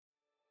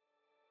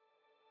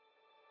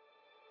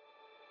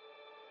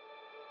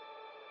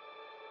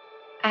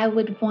I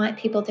would want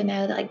people to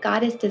know that like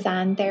God has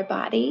designed their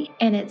body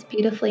and it's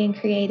beautifully and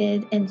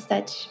created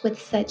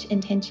with such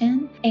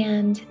intention.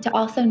 And to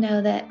also know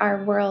that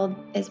our world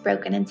is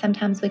broken and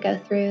sometimes we go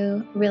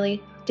through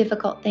really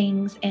difficult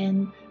things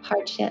and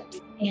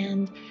hardships,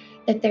 and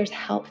that there's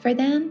help for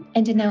them,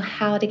 and to know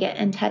how to get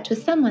in touch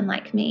with someone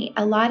like me.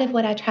 A lot of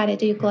what I try to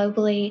do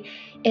globally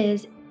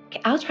is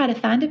I'll try to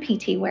find a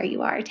PT where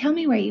you are. Tell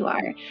me where you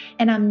are.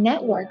 And I'm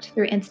networked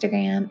through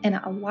Instagram and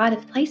a lot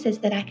of places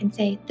that I can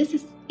say,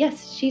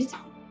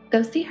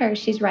 go see her.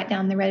 She's right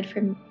down the road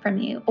from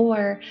you.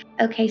 Or,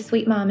 okay,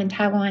 sweet mom in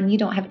Taiwan, you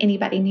don't have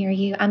anybody near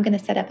you. I'm going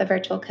to set up a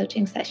virtual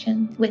coaching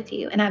session with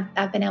you. And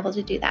I've been able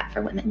to do that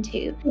for women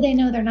too. They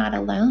know they're not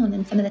alone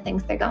in some of the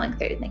things they're going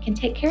through, and they can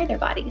take care of their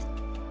bodies.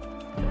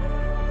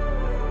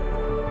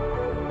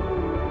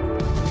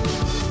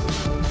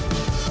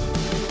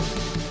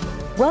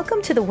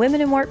 Welcome to the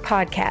Women in Work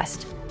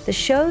podcast, the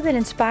show that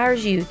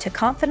inspires you to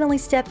confidently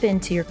step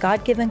into your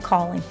God-given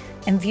calling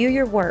and view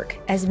your work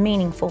as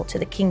meaningful to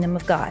the kingdom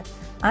of God.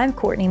 I'm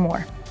Courtney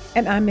Moore.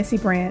 And I'm Missy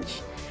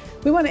Branch.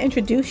 We want to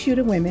introduce you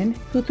to women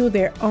who, through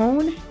their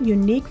own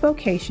unique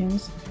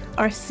vocations,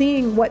 are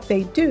seeing what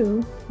they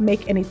do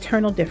make an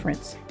eternal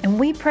difference. And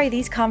we pray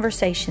these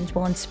conversations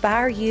will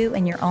inspire you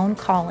in your own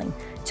calling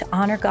to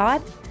honor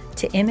God,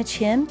 to image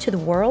Him to the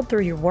world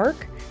through your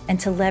work, and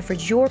to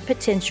leverage your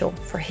potential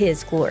for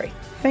His glory.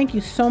 Thank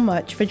you so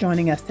much for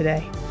joining us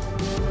today.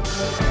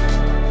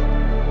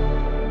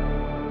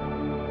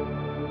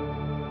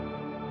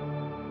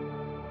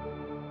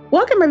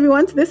 Welcome,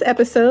 everyone, to this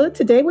episode.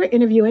 Today, we're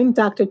interviewing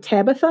Dr.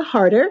 Tabitha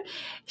Harder.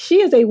 She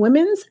is a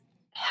women's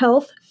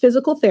health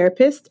physical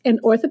therapist and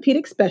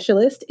orthopedic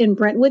specialist in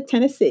Brentwood,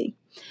 Tennessee.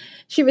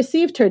 She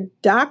received her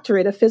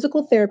doctorate of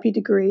physical therapy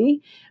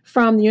degree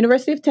from the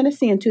University of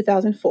Tennessee in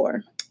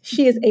 2004.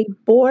 She is a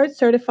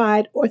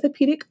board-certified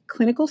orthopedic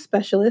clinical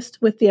specialist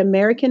with the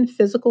American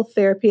Physical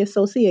Therapy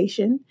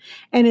Association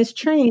and is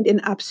trained in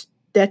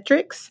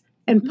obstetrics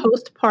and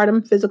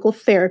postpartum physical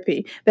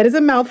therapy. That is a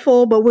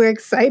mouthful, but we're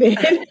excited.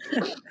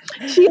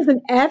 She is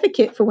an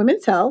advocate for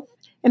women's health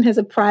and has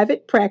a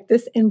private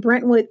practice in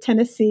Brentwood,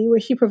 Tennessee, where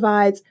she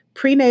provides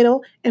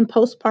prenatal and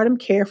postpartum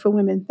care for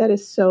women. That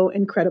is so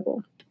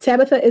incredible.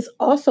 Tabitha is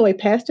also a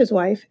pastor's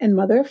wife and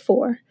mother of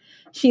 4.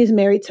 She is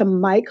married to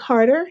Mike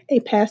Harder,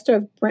 a pastor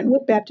of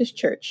Brentwood Baptist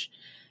Church.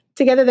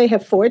 Together they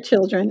have 4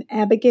 children,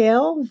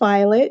 Abigail,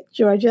 Violet,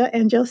 Georgia,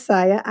 and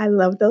Josiah. I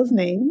love those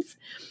names.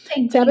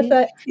 Thank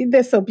Tabitha, you.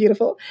 they're so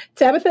beautiful.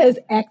 Tabitha is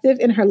active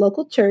in her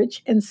local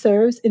church and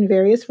serves in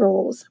various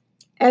roles.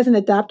 As an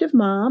adoptive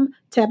mom,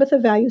 Tabitha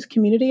values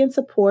community and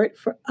support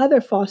for other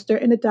foster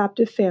and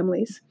adoptive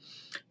families.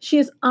 She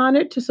is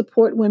honored to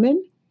support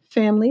women,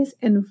 families,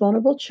 and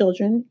vulnerable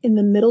children in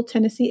the Middle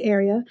Tennessee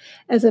area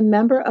as a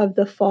member of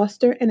the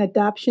foster and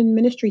adoption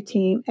ministry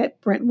team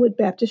at Brentwood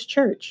Baptist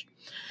Church.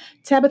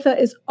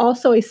 Tabitha is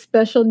also a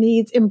special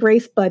needs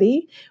embrace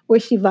buddy,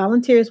 where she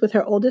volunteers with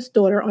her oldest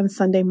daughter on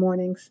Sunday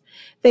mornings.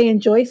 They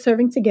enjoy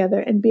serving together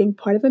and being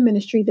part of a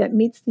ministry that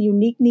meets the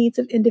unique needs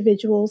of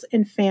individuals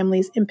and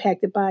families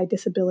impacted by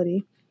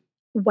disability.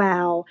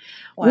 Wow.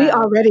 We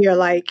already are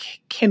like,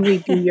 can we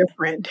be your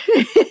friend?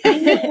 I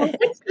know.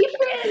 Let's be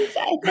friends.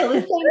 I feel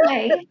the same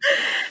way.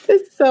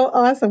 It's so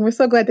awesome. We're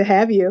so glad to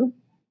have you.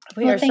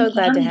 We are so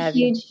glad to have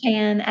you. I'm a huge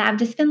fan. I've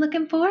just been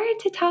looking forward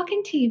to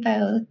talking to you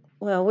both.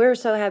 Well, we're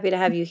so happy to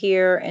have you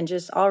here. And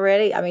just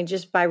already,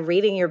 just by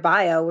reading your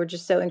bio, we're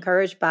just so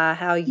encouraged by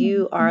how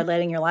you are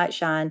letting your light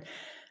shine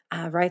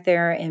right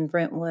there in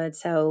Brentwood.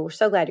 So we're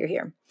so glad you're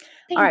here.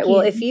 Thank All right. you.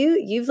 Well, if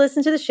you've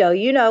listened to the show,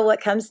 you know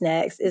what comes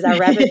next is our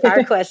rapid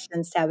fire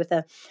questions,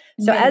 Tabitha.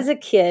 So as a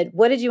kid,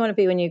 what did you want to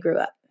be when you grew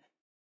up?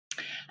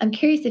 I'm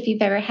curious if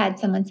you've ever had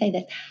someone say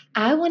this.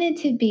 I wanted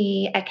to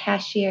be a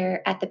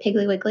cashier at the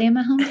Piggly Wiggly in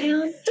my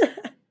hometown.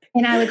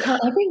 And I would tell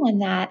everyone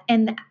that.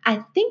 And I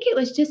think it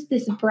was just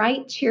this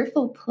bright,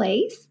 cheerful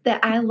place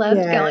that I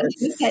loved going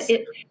to. But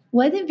it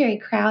wasn't very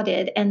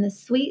crowded. And the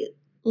sweet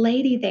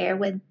lady there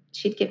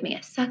she'd give me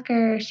a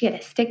sucker. She had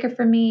a sticker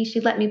for me.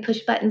 She'd let me push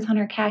buttons on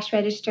her cash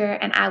register.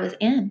 And I was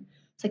in.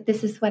 It's like,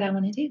 this is what I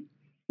want to do.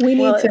 We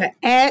need to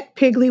add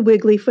Piggly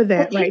Wiggly for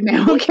that right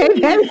now. Okay,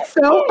 that is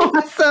so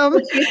awesome.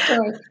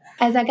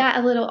 As I got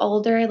a little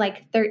older,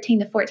 like 13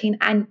 to 14,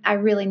 I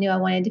really knew I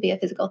wanted to be a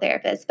physical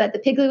therapist, but the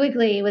Piggly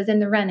Wiggly was in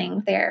the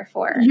running there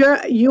for.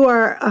 You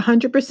are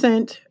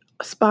 100%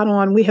 spot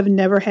on. We have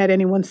never had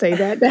anyone say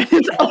that. That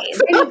is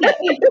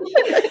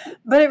awesome.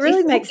 But it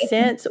really makes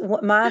sense.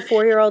 My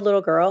 4-year-old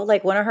little girl,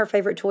 like one of her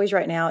favorite toys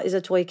right now is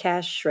a toy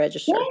cash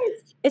register.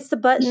 Yes. It's the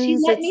buttons. She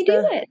let me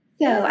do it.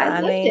 So I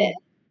loved it.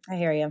 I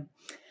hear you.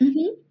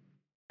 Mm-hmm.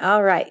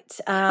 All right.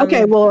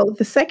 Okay. Well,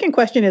 the second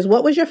question is,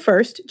 what was your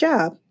first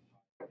job?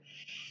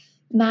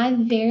 My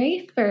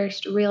very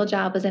first real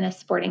job was in a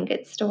sporting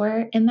goods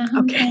store in my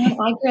hometown. Okay.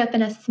 I grew up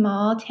in a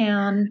small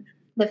town,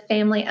 the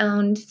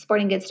family-owned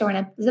sporting goods store, and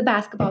I was a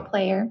basketball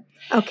player.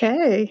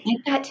 Okay.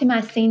 I got to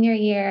my senior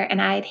year,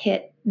 and I had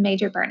hit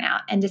major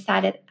burnout and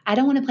decided I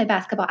don't want to play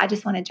basketball. I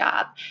just want a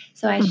job.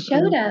 So I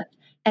showed up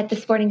at the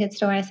sporting goods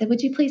store. I said,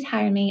 would you please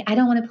hire me? I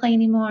don't want to play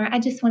anymore. I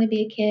just want to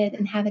be a kid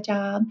and have a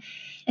job.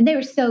 And they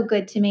were so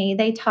good to me.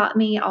 They taught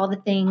me all the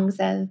things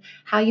of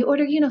how you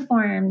order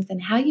uniforms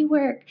and how you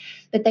work.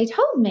 But they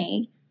told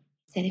me,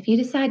 said, if you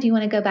decide you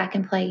want to go back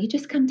and play, you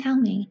just come tell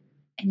me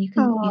and you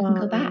can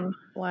go back.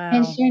 Wow.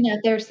 And sure enough,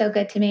 they were so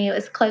good to me. It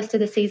was close to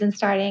the season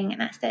starting.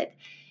 And I said,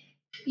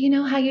 you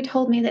know how you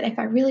told me that if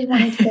I really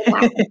wanted to go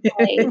back and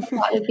play,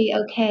 that would be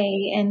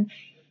okay.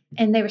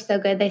 And they were so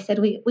good. They said,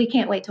 we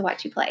can't wait to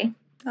watch you play.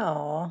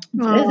 Oh,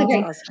 it was a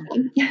great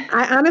awesome.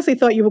 I honestly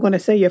thought you were going to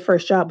say your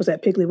first job was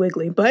at Piggly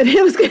Wiggly, but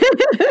it was good.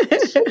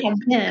 It should have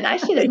been. I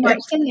should have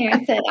marched in there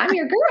and said, I'm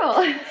your girl.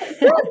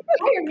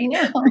 Hire me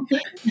now.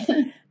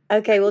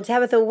 Okay, well,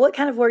 Tabitha, what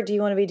kind of work do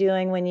you want to be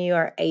doing when you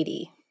are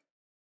 80?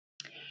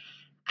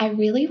 I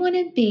really want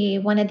to be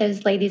one of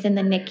those ladies in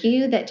the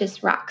NICU that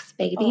just rocks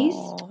babies.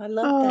 Oh, I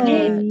love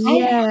that.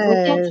 Yes. I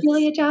hope that's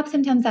really a job.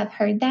 Sometimes I've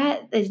heard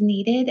that is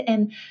needed,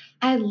 and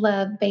I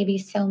love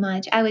babies so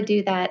much. I would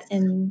do that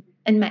in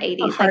my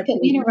 80s. Like, put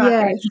me in a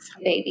rocker and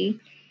have a baby.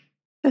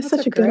 That's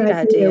such a great good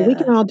idea. We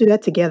can all do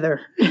that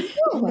together.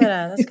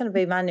 That's going to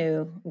be my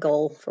new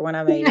goal for when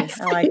I'm 80. Yes.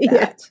 I like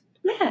that.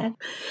 Yeah.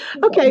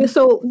 Okay,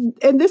 so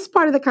in this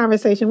part of the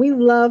conversation, we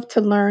love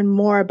to learn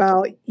more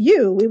about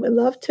you. We would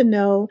love to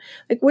know,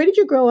 like, where did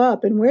you grow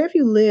up and where have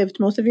you lived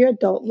most of your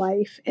adult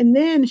life? And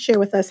then share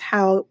with us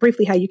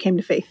briefly how you came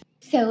to faith.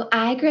 So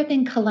I grew up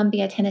in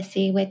Columbia,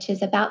 Tennessee, which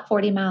is about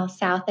 40 miles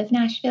south of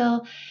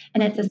Nashville,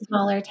 and it's a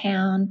smaller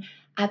town.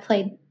 I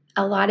played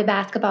a lot of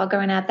basketball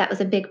growing up. That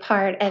was a big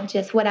part of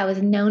just what I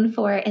was known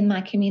for in my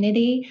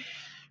community.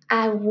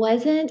 I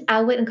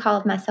wouldn't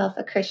call myself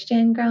a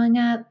Christian growing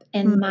up.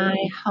 In my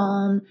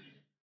home,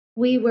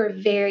 we were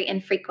very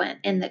infrequent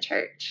in the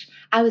church.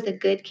 I was a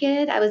good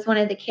kid. I was one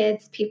of the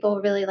kids people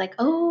really like,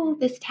 oh,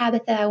 this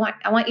Tabitha,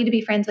 I want you to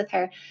be friends with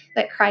her.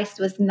 But Christ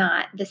was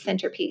not the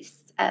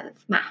centerpiece of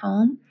my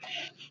home.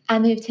 I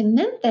moved to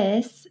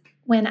Memphis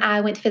when I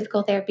went to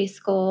physical therapy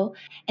school.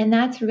 And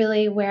that's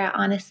really where I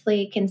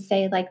honestly can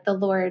say, like, the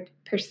Lord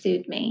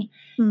pursued me.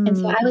 And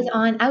so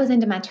I was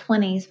into my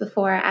 20s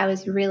before I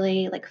was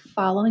really like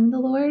following the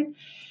Lord.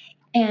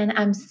 And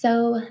I'm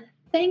so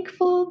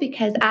thankful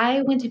because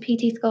I went to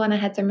PT school and I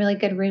had some really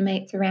good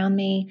roommates around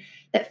me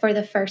that for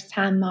the first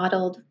time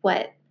modeled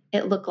what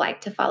it looked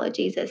like to follow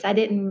Jesus.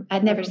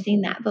 I'd never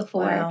seen that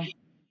before. Wow.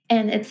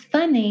 And it's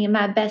funny,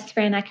 my best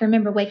friend, I can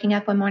remember waking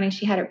up one morning,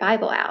 she had her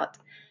Bible out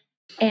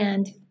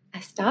and I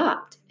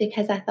stopped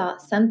because I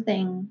thought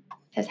something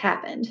has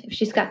happened if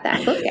she's got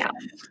that book out.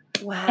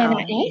 Wow. And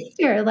I asked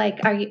her, like,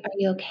 are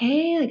you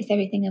okay? Like, is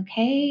everything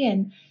okay?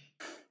 And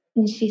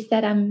she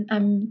said,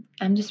 I'm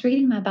just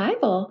reading my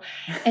Bible.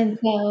 And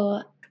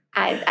so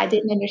I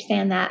didn't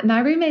understand that.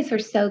 My roommates were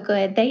so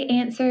good. They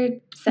answered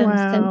some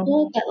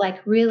simple, but like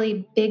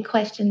really big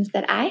questions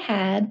that I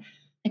had.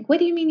 Like, what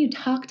do you mean you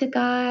talk to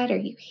God or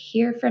you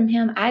hear from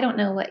him? I don't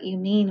know what you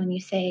mean when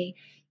you say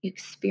you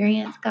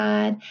experience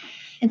God.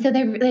 And so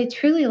they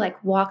truly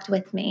like walked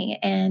with me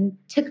and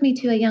took me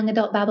to a young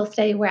adult Bible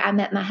study where I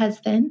met my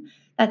husband.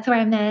 That's where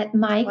I met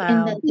Mike.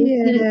 Wow.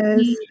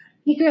 And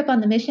he grew up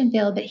on the mission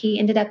field, but he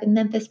ended up in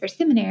Memphis for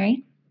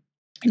seminary.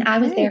 And I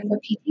was there for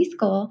PT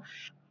school.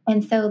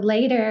 And so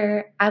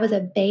later I was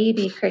a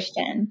baby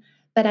Christian,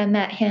 but I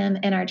met him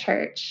in our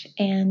church.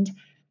 And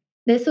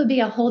this would be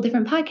a whole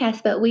different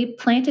podcast, but we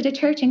planted a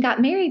church and got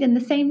married in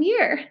the same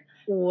year.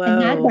 Whoa.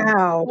 And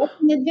that's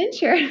an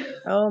adventure.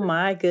 Oh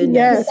my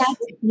goodness.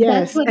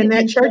 Yes. And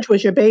that church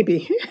was your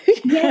baby.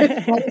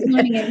 Yes, I was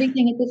learning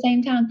everything at the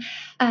same time.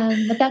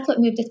 But that's what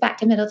moved us back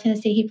to Middle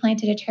Tennessee. He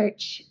planted a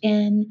church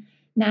in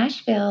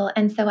Nashville.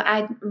 And so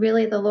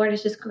the Lord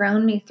has just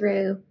grown me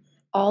through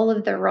all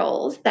of the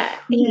roles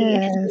that he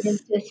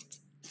has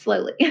just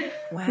slowly.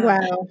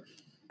 Wow.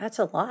 That's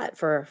a lot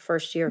for a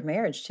first year of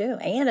marriage too,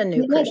 and a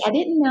new Christian. I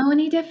didn't know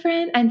any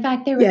different. In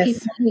fact, there were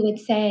people who would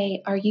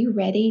say, are you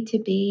ready to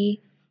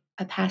be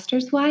a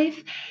pastor's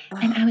wife?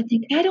 And I would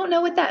think, I don't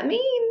know what that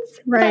means.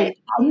 Right.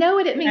 But I know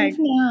what it means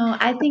now.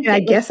 I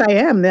guess I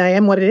am. I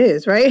am what it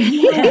is, right?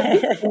 Yeah,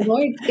 the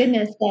Lord's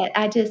goodness that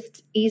I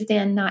just eased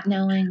in not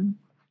knowing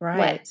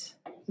what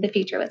the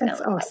future was going to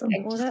look awesome.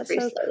 like. Well, that's so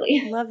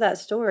slowly. I love that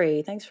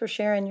story. Thanks for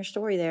sharing your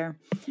story there.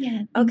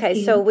 Yeah.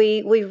 Okay, so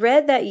we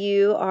read that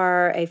you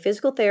are a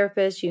physical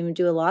therapist. You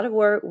do a lot of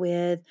work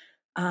with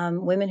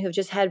women who've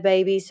just had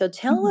babies. So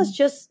tell us,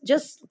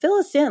 just fill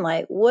us in.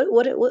 Like,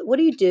 what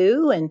do you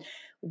do, and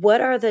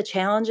what are the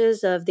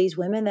challenges of these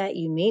women that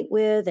you meet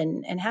with,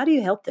 and how do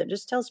you help them?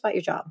 Just tell us about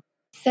your job.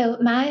 So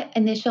my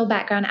initial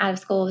background out of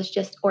school was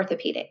just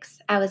orthopedics.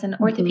 I was an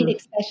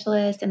orthopedic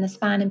specialist in the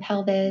spine and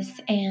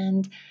pelvis,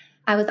 and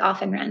I was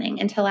off and running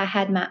until I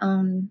had my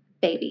own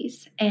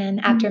babies.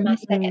 And after my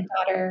second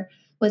daughter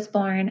was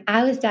born,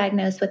 I was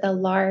diagnosed with a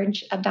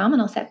large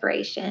abdominal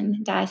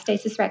separation,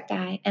 diastasis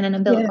recti, and an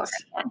umbilical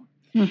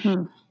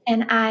hernia.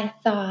 And I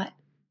thought,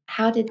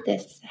 how did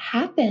this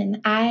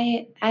happen?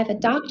 I have a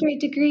doctorate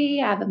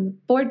degree. I'm a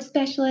board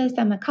specialist.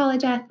 I'm a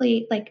college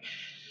athlete. Like,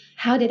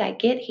 how did I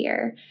get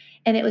here?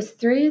 And it was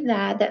through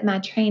that my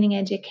training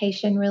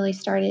education really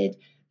started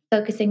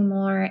focusing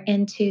more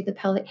into the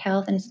pelvic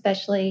health, and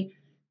especially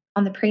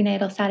on the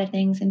prenatal side of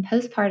things and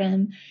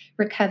postpartum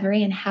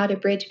recovery and how to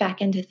bridge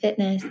back into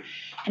fitness.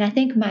 And I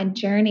think my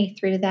journey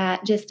through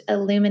that just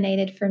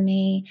illuminated for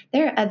me,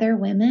 there are other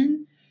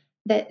women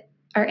that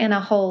are in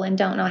a hole and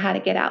don't know how to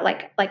get out,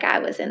 like I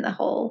was in the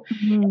hole.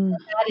 And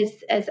that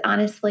is as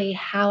honestly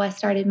how I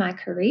started my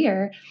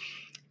career.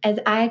 As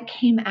I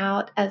came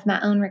out of my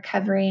own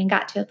recovery and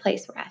got to a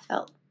place where I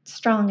felt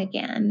strong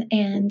again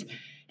and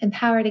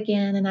empowered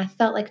again, and I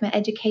felt like my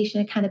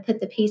education had kind of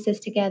put the pieces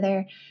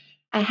together,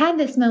 I had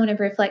this moment of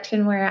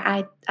reflection where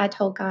I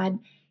told God,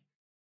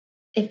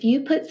 if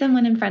you put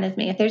someone in front of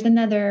me, if there's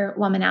another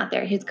woman out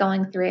there who's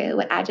going through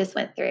what I just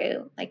went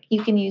through, like,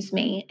 you can use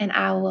me and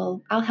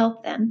I'll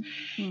help them.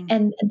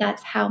 And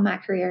that's how my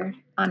career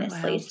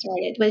honestly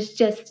started, was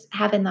just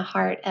having the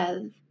heart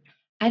of,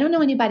 I don't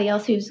know anybody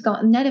else who's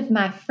gone, none of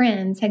my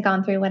friends had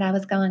gone through what I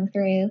was going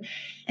through.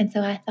 And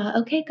so I thought,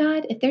 okay,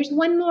 God, if there's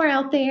one more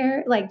out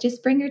there, like,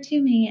 just bring her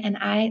to me. And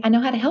I know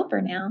how to help her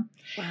now.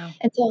 Wow.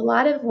 And so a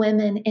lot of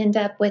women end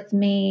up with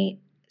me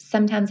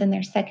sometimes in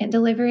their second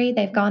delivery.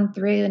 They've gone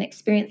through an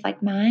experience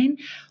like mine,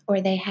 or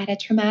they had a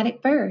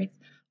traumatic birth,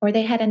 or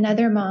they had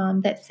another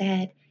mom that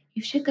said,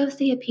 you should go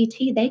see a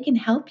PT. They can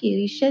help you.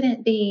 You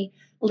shouldn't be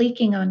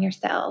leaking on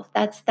yourself.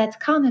 That's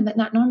common, but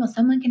not normal.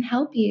 Someone can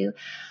help you.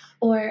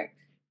 Or,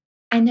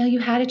 I know you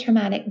had a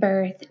traumatic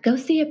birth. Go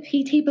see a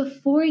PT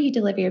before you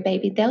deliver your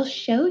baby. They'll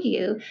show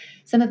you.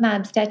 Some of my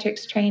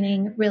obstetrics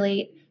training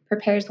really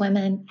prepares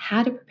women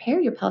how to prepare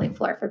your pelvic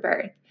floor for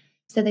birth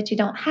so that you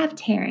don't have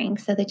tearing,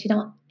 so that you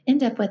don't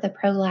end up with a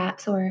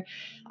prolapse or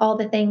all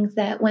the things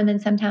that women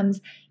sometimes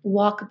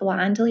walk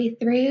blindly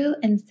through.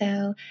 And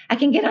so I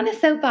can get on a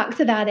soapbox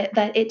about it,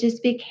 but it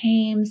just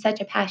became such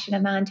a passion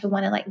of mine to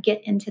want to, like,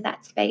 get into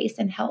that space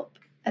and help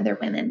other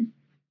women.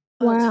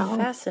 Wow.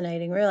 It's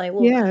fascinating, really.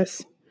 Well,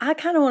 yes. I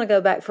kind of want to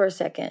go back for a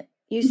second.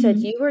 You said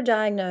you were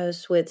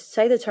diagnosed with,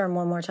 say the term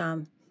one more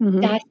time.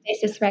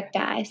 Diastasis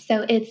recti.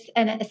 So it's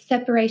a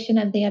separation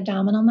of the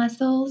abdominal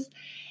muscles,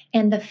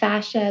 and the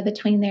fascia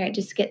between there, it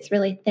just gets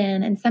really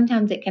thin. And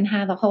sometimes it can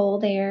have a hole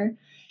there.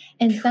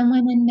 And some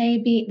women,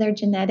 maybe their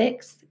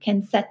genetics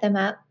can set them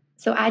up.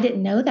 So I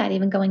didn't know that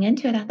even going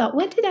into it. I thought,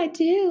 what did I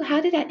do?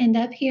 How did I end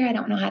up here? I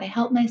don't know how to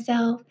help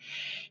myself.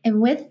 And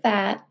with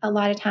that, a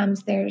lot of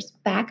times there's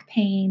back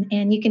pain,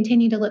 and you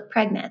continue to look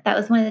pregnant. That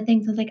was one of the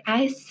things. I was like,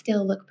 I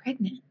still look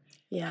pregnant.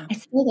 Yeah. I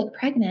still look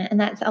pregnant. And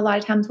that's a lot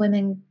of times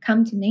women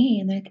come to me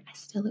and they're like, I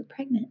still look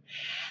pregnant.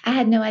 I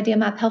had no idea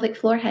my pelvic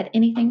floor had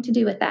anything to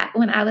do with that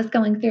when I was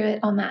going through it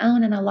on my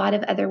own. And a lot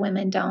of other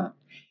women don't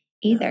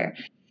either.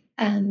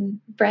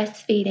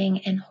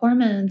 Breastfeeding and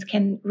hormones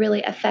can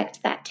really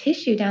affect that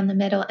tissue down the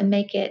middle and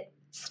make it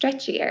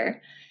stretchier.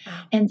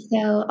 Wow. And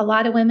so a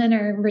lot of women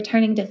are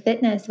returning to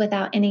fitness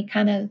without any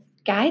kind of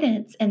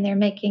guidance, and they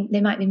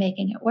might be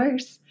making it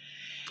worse.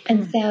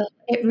 And so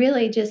it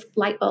really just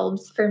light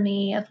bulbs for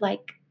me of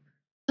like,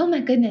 oh my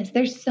goodness,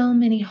 there's so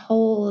many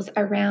holes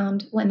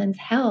around women's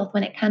health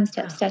when it comes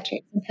to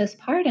obstetrics and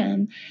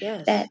postpartum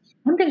that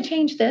I'm going to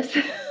change this.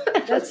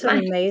 That's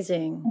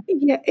amazing.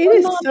 Yeah,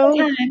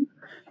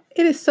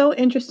 it is so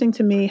interesting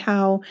to me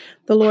how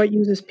the Lord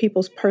uses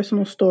people's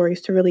personal stories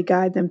to really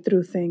guide them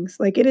through things.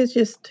 Like, it is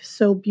just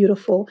so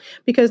beautiful,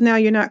 because now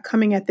you're not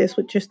coming at this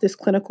with just this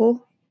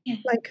clinical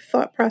like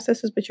thought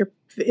processes, but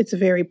it's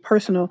very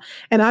personal.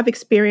 And I've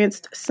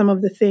experienced some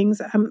of the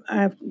things.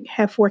 I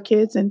have 4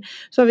 kids, and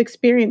so I've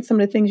experienced some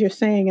of the things you're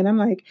saying. And I'm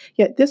like,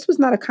 yeah, this was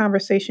not a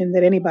conversation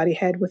that anybody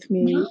had with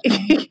me.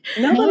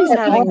 Nobody's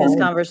having this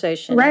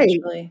conversation, right?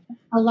 Actually.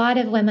 A lot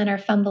of women are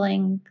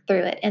fumbling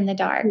through it in the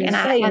dark. And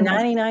I say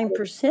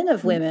 99%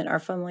 of women are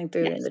fumbling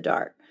through it in the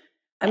dark.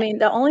 I mean,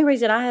 the only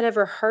reason I had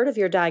ever heard of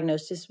your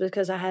diagnosis is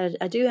because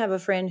I do have a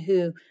friend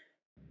who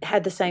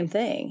had the same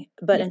thing,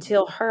 but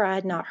until her, I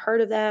had not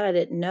heard of that. I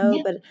didn't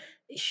know, but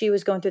she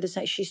was going through the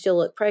same. She still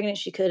looked pregnant.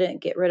 She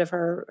couldn't get rid of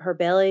her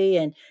belly,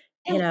 and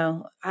you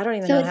know, I don't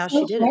even know how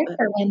she did it. But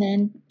for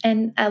women,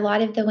 and a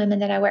lot of the women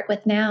that I work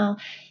with now,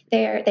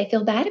 they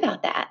feel bad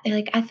about that. They're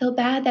like, I feel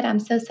bad that I'm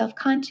so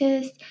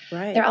self-conscious.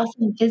 Right. They're also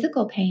in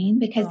physical pain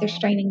because they're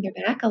straining their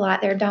back a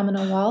lot. Their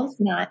abdominal walls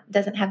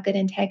doesn't have good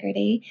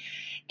integrity.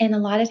 And a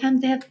lot of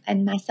times they have,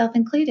 and myself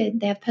included,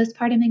 they have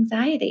postpartum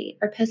anxiety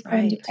or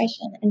postpartum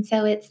depression. And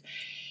so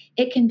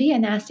it can be a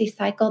nasty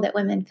cycle that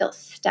women feel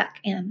stuck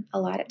in a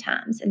lot of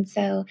times. And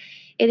so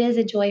it is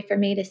a joy for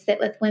me to sit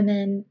with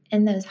women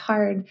in those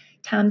hard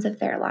times of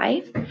their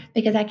life,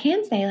 because I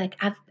can say, like,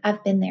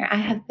 I've been there. I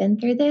have been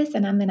through this,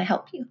 and I'm going to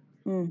help you.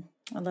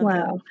 I love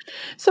that.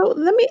 So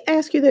let me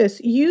ask you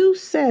this. You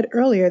said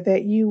earlier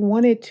that you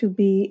wanted to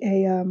be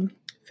a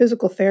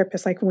physical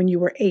therapist, like when you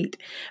were 8,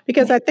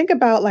 because I think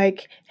about,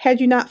 like, had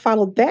you not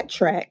followed that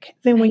track,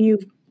 then when you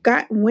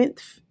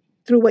went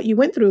through what you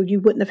went through, you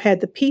wouldn't have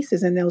had the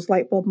pieces in those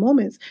light bulb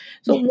moments.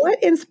 So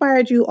what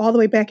inspired you all the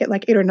way back at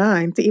like 8 or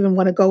 9 to even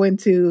want to go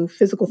into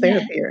physical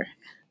therapy?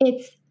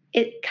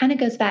 it kind of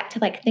goes back to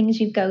like things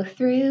you go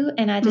through.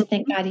 And I just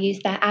think God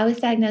used that. I was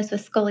diagnosed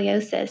with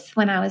scoliosis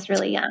when I was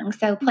really young.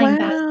 So playing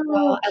Wow.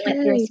 basketball, I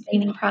went through a Okay.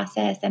 screening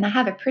process and I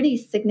have a pretty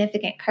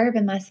significant curve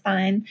in my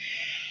spine.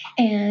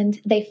 And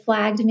they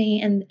flagged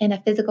me in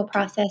a physical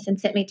process and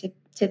sent me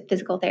to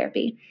physical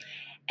therapy.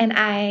 And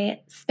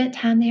I spent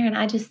time there and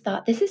I just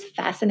thought, this is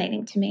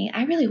fascinating to me.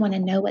 I really want to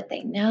know what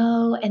they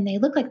know. And they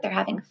look like they're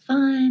having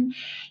fun.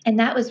 And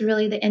that was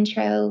really the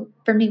intro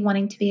for me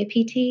wanting to be a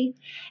PT.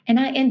 And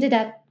I ended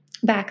up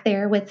back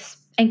there with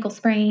ankle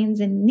sprains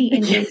and knee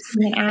injuries Yes.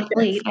 being an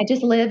athlete. I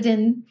just lived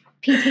in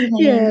PT land.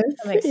 Yes.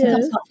 That makes And so I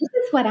Yes. sense. thought, this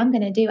is what I'm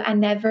going to do. I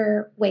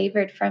never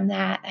wavered from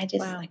that. I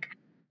just Wow.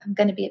 I'm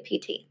going to be a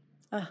PT.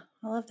 Oh,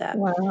 I love that.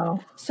 Wow.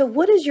 So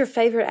what is your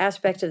favorite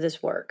aspect of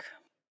this work?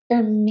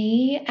 For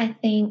me, I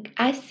think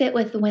I sit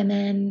with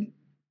women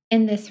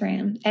in this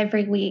room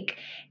every week,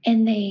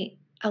 and they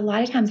a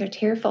lot of times are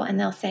tearful and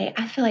they'll say,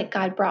 I feel like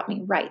God brought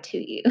me right to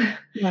you.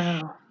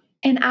 Wow.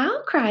 And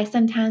I'll cry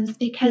sometimes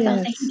because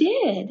I'll say,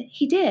 Yes.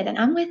 He did. And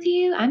I'm with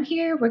you. I'm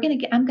here.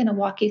 I'm going to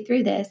walk you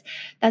through this.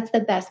 That's the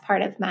best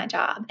part of my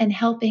job, and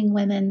helping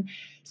women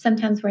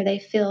sometimes where they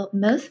feel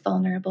most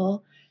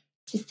vulnerable,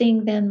 to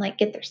seeing them like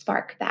get their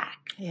spark back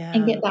and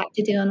Yeah. get back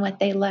to doing what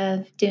they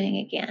love doing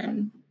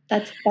again.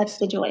 That's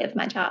the joy of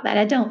my job. And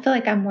I don't feel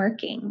like I'm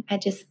working. I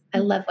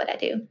love what I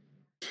do.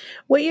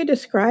 What you're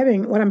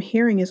describing, what I'm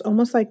hearing is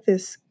almost like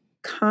this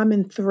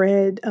common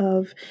thread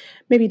of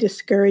maybe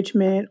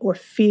discouragement or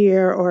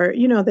fear or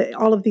that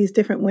all of these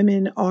different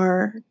women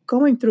are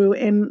going through.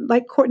 And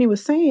like Courtney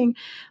was saying,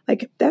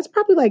 like that's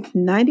probably like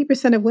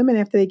 90% of women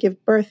after they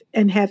give birth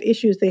and have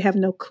issues, they have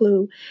no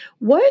clue.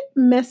 What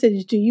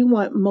message do you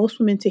want most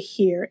women to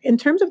hear in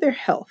terms of their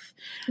health,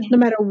 Yeah. no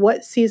matter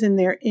what season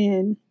they're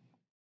in?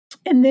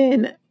 And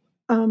then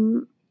I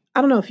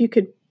don't know if you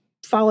could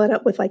follow it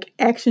up with like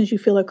actions you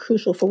feel are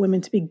crucial for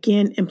women to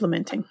begin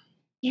implementing.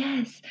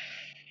 Yes.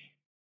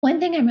 One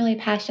thing I'm really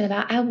passionate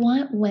about, I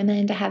want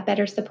women to have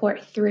better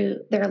support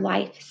through their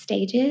life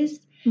stages.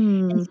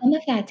 And Hmm. some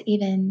of that's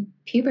even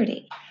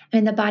puberty. I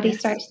mean, the body Yes.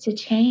 starts to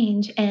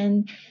change,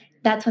 and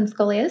that's when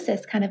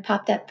scoliosis kind of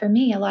popped up for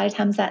me. A lot of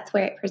times that's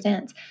where it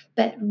presents,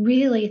 but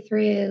really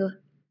through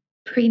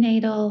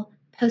prenatal,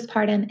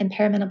 postpartum, and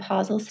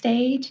perimenopausal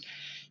stage,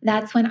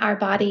 that's when our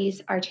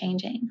bodies are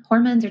changing.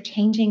 Hormones are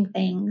changing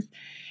things.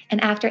 And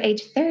after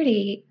age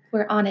 30,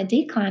 we're on a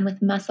decline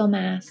with muscle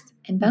mass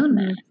and bone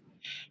mass. Mhm.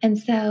 And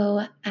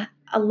so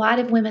a lot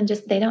of women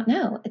just, they don't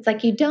know. It's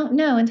like you don't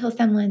know until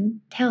someone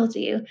tells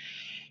you.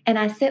 And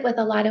I sit with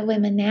a lot of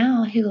women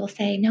now who will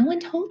say, no one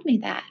told me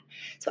that.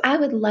 So I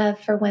would love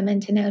for women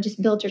to know,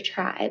 just build your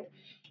tribe.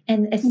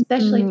 And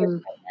especially if you're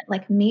Mhm. pregnant,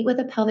 like meet with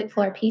a pelvic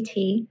floor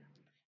PT.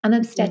 I'm Mhm.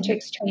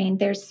 obstetrics trained.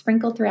 There's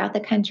sprinkled throughout the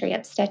country,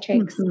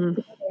 obstetrics Mhm.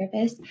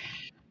 therapists.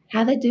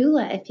 Have a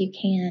doula if you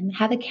can.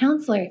 Have a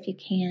counselor if you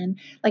can.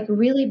 Like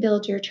really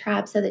build your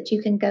tribe so that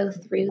you can go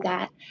through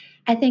that.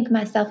 I think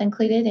myself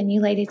included, and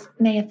you ladies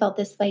may have felt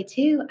this way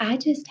too. I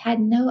just had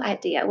no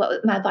idea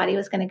what my body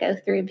was going to go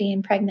through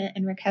being pregnant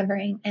and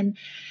recovering.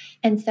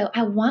 And so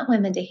I want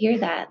women to hear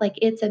that. Like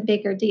it's a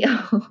bigger deal.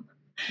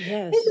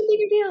 Yes. It's a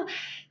bigger deal.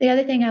 The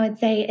other thing I would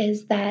say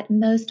is that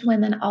most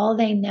women, all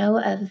they know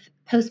of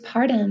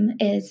postpartum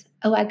is,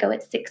 oh, I go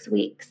at 6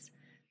 weeks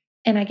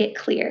and I get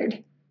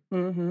cleared.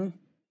 Mm-hmm.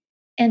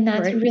 And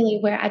that's Right. really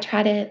where I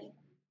try to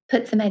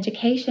put some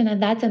education,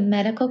 and that's a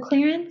medical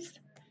clearance.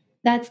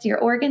 That's your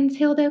organs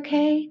healed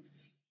okay.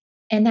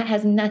 And that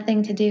has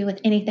nothing to do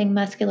with anything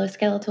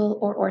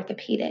musculoskeletal or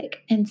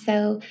orthopedic. And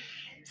so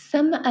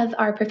some of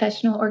our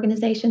professional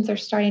organizations are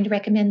starting to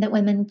recommend that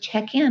women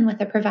check in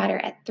with a provider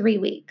at 3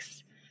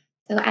 weeks.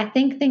 So I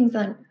think things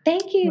like,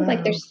 thank you,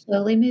 like they're Wow.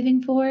 slowly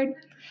moving forward.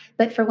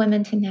 But for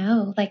women to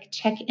know, like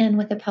check in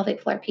with a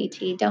pelvic floor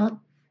PT. Don't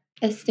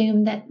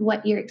assume that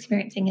what you're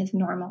experiencing is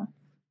normal.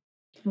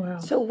 Wow.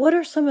 So what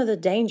are some of the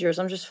dangers?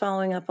 I'm just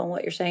following up on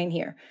what you're saying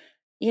here.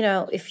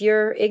 If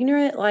you're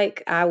ignorant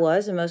like I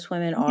was, and most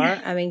women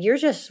are, I mean, you're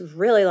just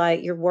really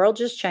like your world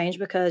just changed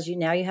because you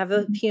have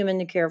a human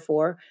to care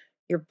for.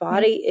 Your Yeah.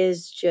 body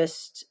is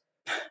just,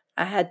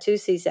 I had 2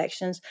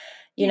 C-sections,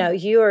 Yeah.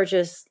 you are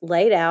just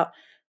laid out.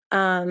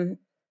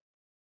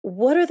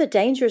 What are the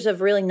dangers of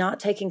really not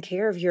taking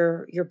care of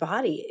your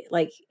body?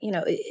 Like,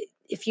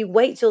 if you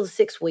wait till the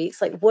 6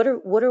 weeks, like what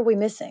are we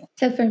missing?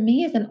 So for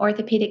me as an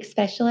orthopedic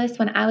specialist,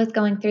 when I was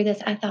going through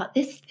this, I thought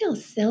this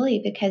feels silly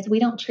because we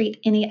don't treat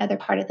any other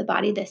part of the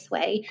body this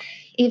way.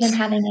 Even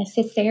having a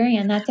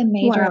cesarean, that's a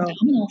major Wow.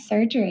 abdominal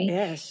surgery.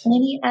 Yes.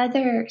 Any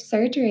other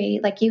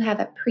surgery, like you have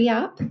a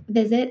pre-op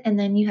visit and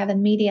then you have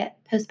immediate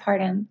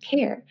postpartum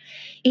care.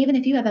 Even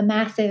if you have a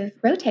massive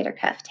rotator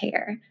cuff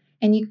tear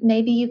and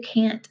maybe you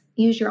can't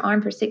use your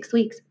arm for 6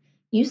 weeks,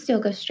 you still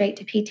go straight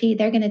to PT.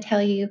 They're going to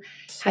tell you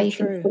how So you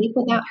can true. sleep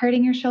without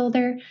hurting your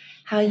shoulder,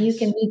 how you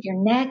can Yes. move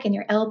your neck and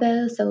your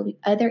elbow so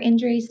other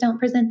injuries don't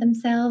present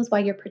themselves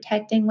while you're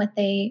protecting what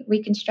they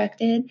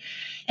reconstructed.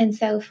 And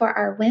so for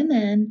our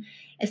women,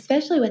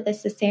 especially with a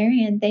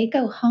cesarean, they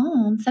go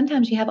home.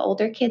 Sometimes you have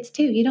older kids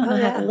too. You don't Oh,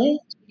 know how to yeah.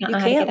 lift. You don't You know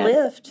how to can't get out of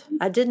lift. bed.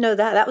 I did know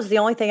that. That was the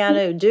only thing I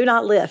knew. Do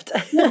not lift.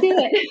 Don't do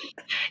it.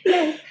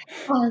 Yes.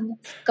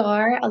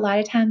 Scar, a lot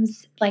of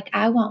times, like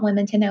I want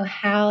women to know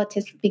how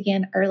to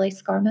begin early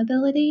scar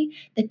mobility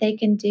that they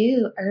can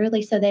do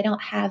early so they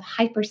don't have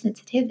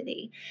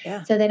hypersensitivity.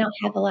 Yeah. So they don't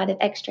have a lot of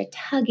extra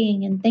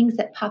tugging and things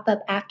that pop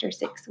up after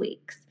 6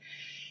 weeks.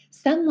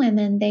 Some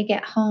women, they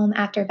get home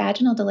after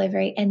vaginal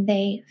delivery and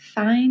they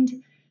find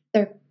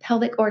their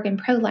pelvic organ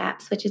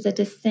prolapse, which is a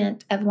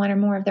descent of one or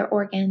more of their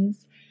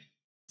organs,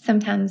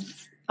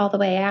 sometimes all the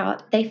way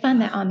out. They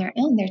find that on their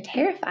own. They're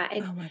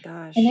terrified Oh my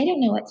gosh. and they don't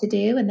know what to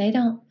do, and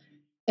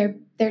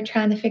they're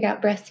trying to figure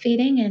out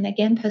breastfeeding and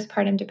again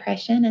postpartum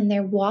depression, and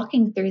they're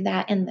walking through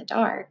that in the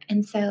dark.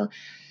 And so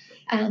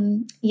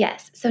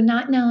yes, so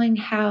not knowing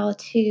how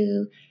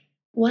to,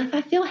 well, if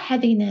I feel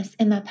heaviness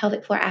in my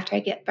pelvic floor after I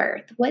get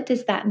birth, what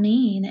does that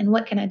mean and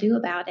what can I do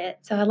about it?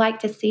 So I like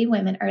to see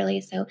women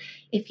early. So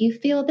if you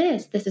feel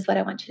this, this is what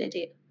I want you to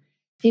do.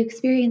 If you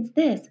experience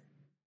this,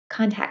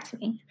 contact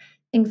me.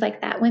 Things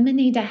like that. Women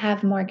need to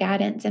have more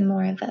guidance and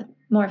more of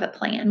a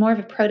plan, more of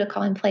a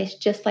protocol in place,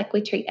 just like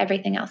we treat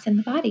everything else in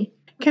the body.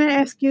 Can I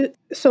ask you,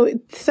 so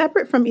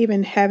separate from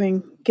even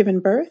having given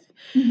birth,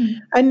 Mm-hmm.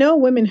 I know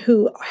women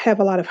who have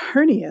a lot of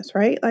hernias,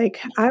 right? Like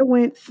I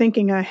went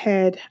thinking I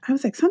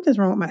was like, something's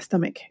wrong with my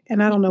stomach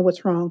and I don't know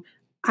what's wrong.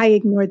 I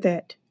ignored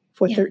that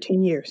for Yeah.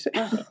 13 years.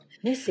 Oh,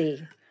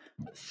 Missy.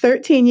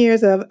 13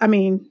 years of,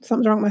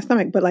 something's wrong with my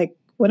stomach, but like,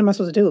 what am I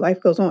supposed to do?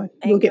 Life goes on.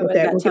 We'll Ain't get with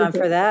nobody that. got time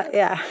for that.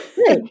 Yeah.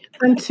 Right.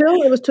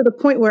 Until it was to the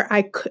point where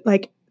I could,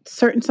 like,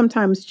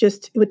 sometimes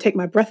just it would take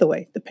my breath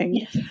away, the pain.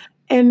 Yes.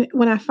 And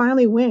when I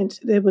finally went,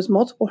 there was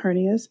multiple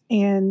hernias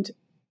and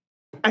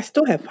I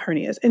still have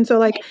hernias. And so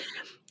like,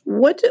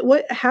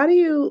 how do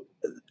you,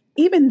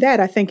 even that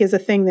I think is a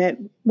thing that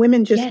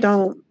women just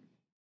Yes.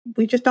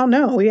 we just don't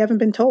know. We haven't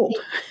been told.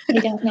 They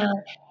don't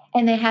know.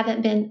 And they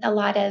haven't been a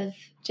lot of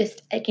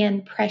just,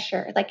 again,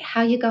 pressure, like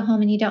how you go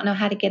home and you don't know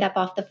how to get up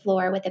off the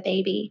floor with a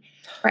baby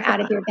or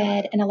out of your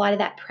bed. And a lot of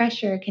that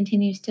pressure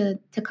continues to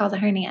cause a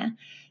hernia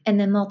and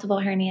then multiple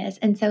hernias.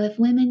 And so if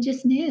women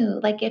just knew,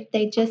 like if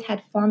they just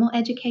had formal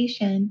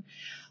education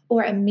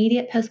or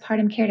immediate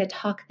postpartum care to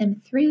talk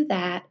them through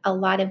that, a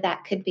lot of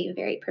that could be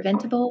very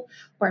preventable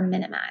or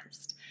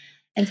minimized.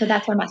 And so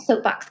that's where my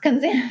soapbox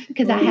comes in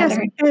because I Yes,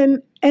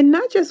 haven't. and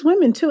not just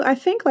women too. I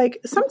think like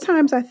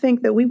sometimes I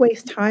think that we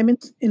waste time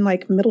in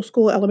like middle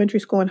school, elementary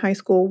school, and high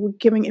school with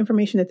giving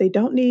information that they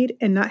don't need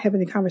and not having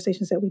the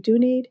conversations that we do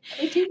need.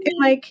 We do And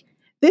like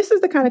this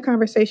is the kind of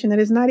conversation that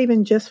is not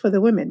even just for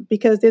the women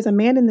because there's a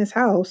man in this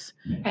house,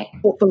 right.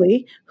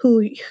 hopefully,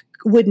 who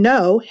would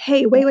know,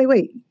 hey,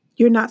 wait.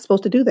 You're not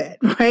supposed to do that,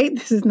 right?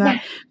 This is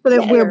not so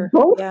that we're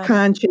both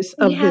conscious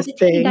of this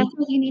thing. That's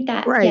why you need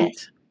that. Right.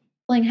 Yes.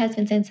 Pulling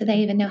husbands in so they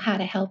even know how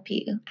to help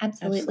you.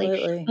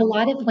 Absolutely. A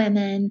lot of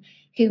women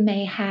who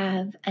may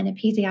have an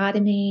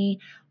episiotomy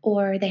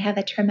or they have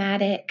a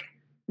traumatic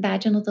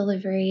vaginal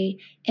delivery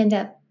end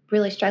up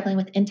really struggling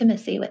with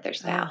intimacy with their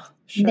spouse. Oh,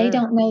 sure. They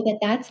don't know that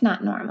that's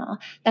not normal.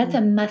 That's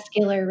a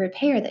muscular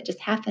repair that just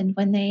happened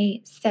when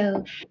they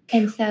sew.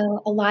 And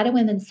so a lot of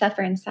women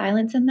suffer in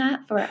silence in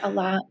that for a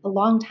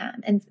long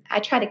time. And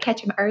I try to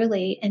catch them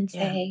early and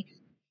say,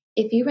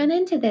 if you run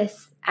into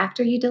this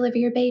after you deliver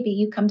your baby,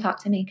 you come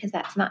talk to me because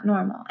that's not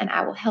normal and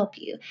I will help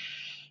you.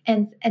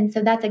 And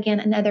so that's, again,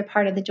 another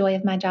part of the joy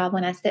of my job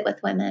when I sit with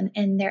women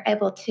and they're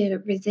able to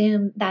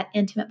resume that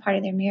intimate part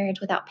of their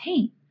marriage without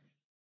pain.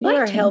 You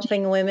are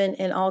helping women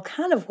in all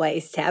kind of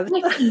ways, Tabitha.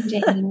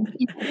 Life-changing.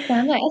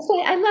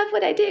 I love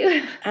what I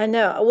do. I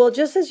know. Well,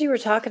 just as you were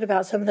talking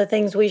about some of the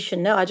things we should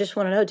know, I just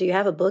want to know, do you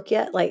have a book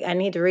yet? Like, I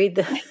need to read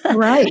the...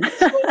 Right.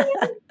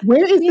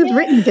 Where is this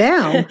written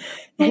down?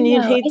 And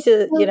you need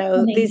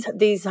to,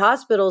 these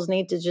hospitals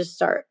need to just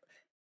start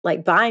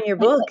like buying your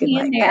book and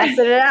like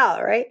passing it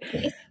out, right?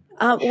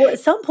 Well, at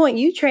some point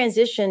you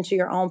transitioned to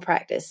your own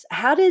practice.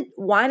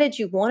 Why did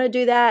you want to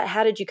do that?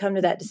 How did you come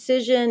to that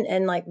decision?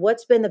 And like,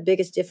 what's been the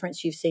biggest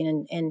difference you've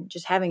seen in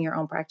just having your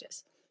own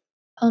practice?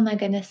 Oh my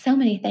goodness, so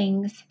many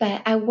things.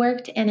 But I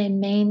worked in a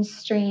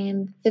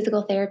mainstream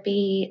physical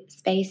therapy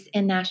space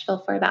in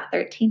Nashville for about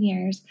 13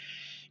 years.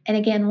 And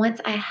again,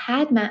 once I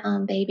had my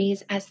own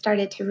babies, I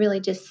started to really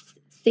just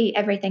see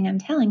everything I'm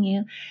telling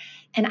you.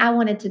 And I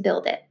wanted to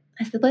build it.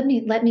 I said, let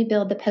me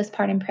build the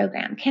postpartum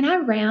program. Can I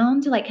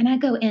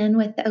go in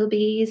with the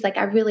OBs? Like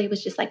I really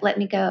was just like, let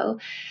me go.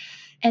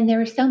 And there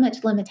were so many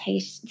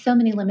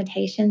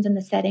limitations in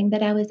the setting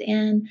that I was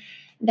in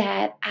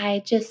that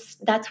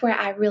that's where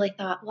I really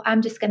thought, well,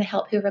 I'm just going to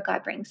help whoever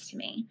God brings to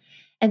me.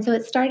 And so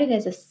it started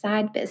as a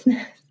side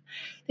business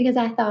because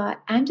I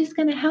thought I'm just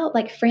going to help.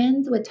 Like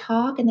friends would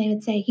talk and they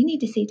would say, you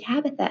need to see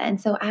Tabitha.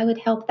 And so I would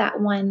help that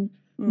one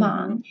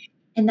mom.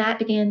 And that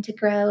began to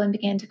grow.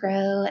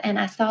 And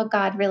I saw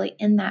God really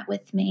in that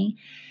with me.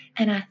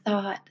 And I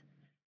thought,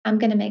 I'm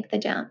going to make the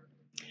jump.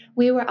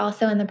 We were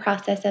also in the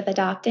process of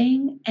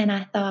adopting. And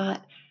I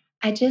thought,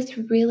 I just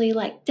really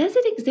does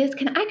it exist?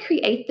 Can I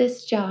create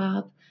this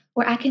job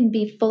where I can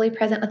be fully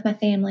present with my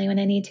family when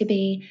I need to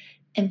be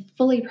and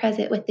fully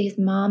present with these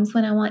moms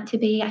when I want to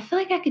be. I feel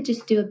like I could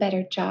just do a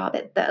better job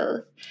at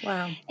both.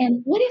 Wow.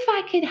 And what if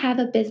I could have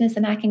a business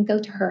and I can go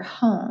to her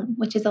home,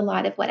 which is a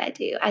lot of what I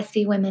do. I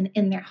see women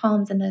in their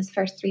homes in those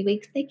first 3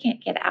 weeks. They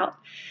can't get out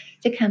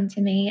to come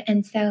to me.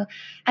 And so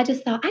I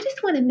just thought, I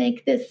just want to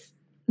make this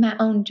my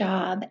own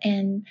job.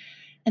 And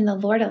the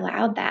Lord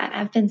allowed that.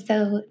 I've been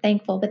so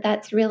thankful. But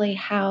that's really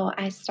how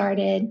I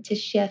started to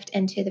shift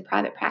into the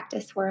private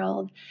practice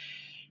world.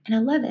 And I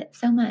love it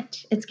so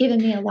much. It's given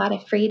me a lot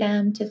of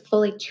freedom to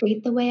fully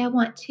treat the way I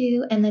want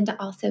to, and then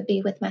to also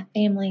be with my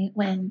family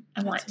when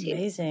I want to.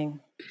 Amazing.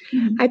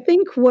 I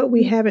think what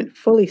we haven't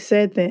fully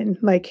said then,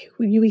 like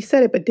we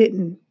said it but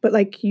didn't, but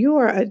like you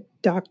are a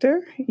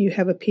doctor, you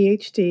have a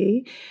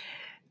PhD,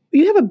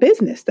 you have a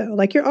business though,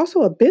 like you're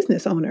also a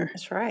business owner.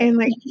 That's right. And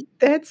like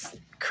that's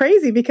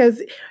crazy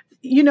because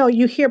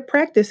you hear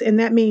practice and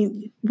that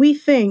means we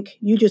think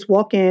you just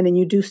walk in and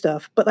you do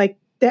stuff, but like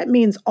that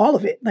means all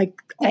of it.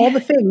 Like all the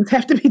things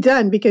have to be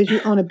done because you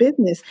own a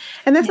business.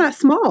 And that's not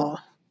small.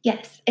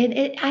 Yes.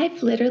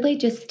 I've literally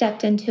just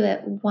stepped into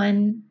it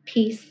one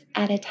piece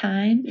at a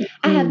time.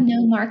 I have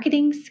no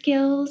marketing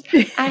skills.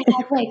 I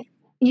have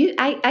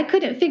I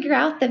couldn't figure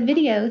out the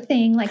video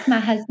thing. Like my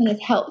husband has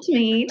helped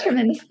me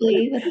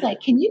tremendously with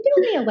can you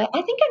build me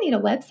I think I need a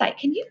website.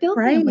 Can you build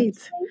me a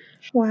website?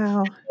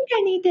 Wow. I think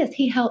I need this.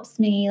 He helps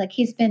me. Like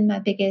he's been my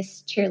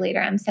biggest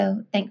cheerleader. I'm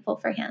so thankful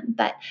for him.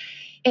 But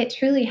it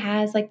truly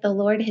has, the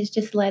Lord has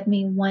just led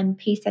me one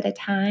piece at a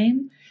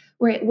time,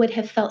 where it would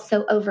have felt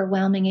so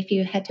overwhelming if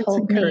you had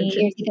told me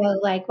years ago,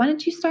 why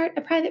don't you start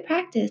a private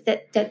practice?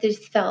 That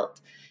just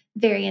felt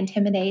very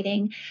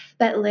intimidating.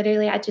 But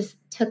literally, I just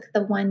took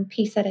the one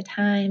piece at a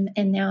time,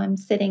 and now I'm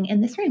sitting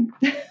in this room.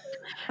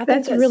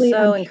 That's really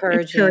so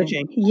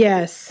encouraging.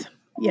 Yes.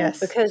 Yes.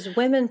 Because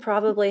women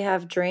probably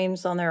have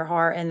dreams on their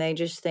heart and they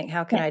just think,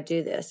 how can I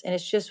do this? And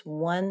it's just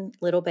one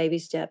little baby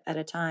step at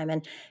a time.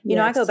 And,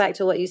 I go back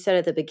to what you said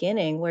at the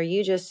beginning, where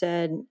you just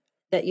said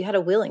that you had a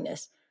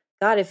willingness.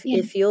 God,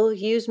 if you'll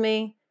use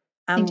me,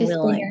 I'm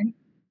willing.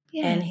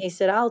 Yeah. And he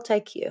said, I'll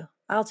take you.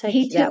 I'll take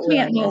he that took me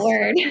at my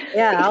word.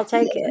 Yeah, I'll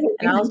take it.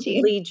 And I'll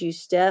lead you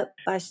step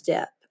by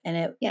step.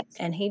 And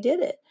and he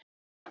did it.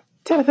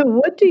 Tabitha,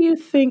 what do you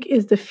think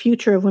is the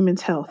future of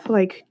women's health?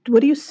 Like,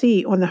 what do you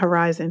see on the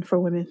horizon for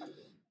women?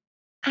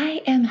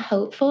 I am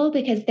hopeful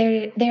because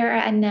there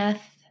are enough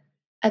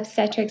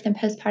obstetrics and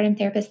postpartum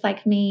therapists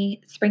like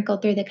me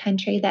sprinkled through the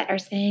country that are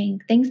saying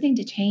things need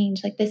to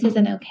change. Like this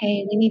isn't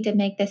okay. We need to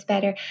make this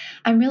better.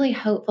 I'm really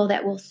hopeful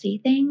that we'll see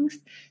things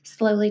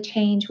slowly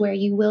change, where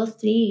you will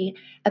see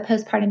a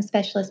postpartum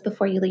specialist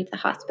before you leave the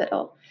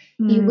hospital.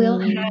 You will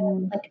have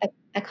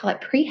I call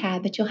it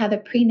prehab, but you'll have a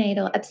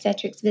prenatal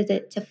obstetrics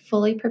visit to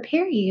fully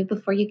prepare you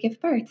before you give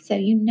birth, so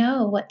you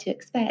know what to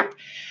expect.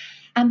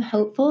 I'm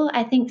hopeful.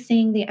 I think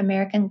seeing the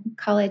American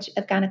College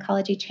of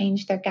Gynecology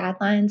change their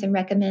guidelines and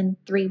recommend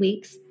 3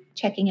 weeks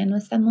checking in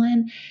with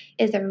someone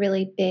is a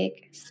really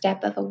big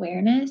step of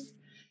awareness.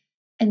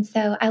 And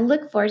so I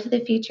look forward to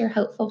the future,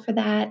 hopeful for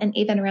that, and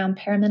even around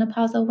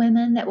perimenopausal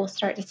women, that we'll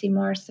start to see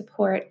more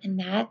support in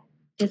that.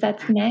 Because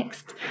that's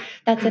next.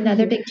 That's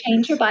another big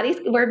change. Your body's,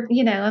 I'm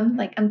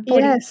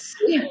 40. Yes.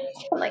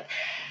 So I'm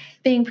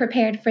being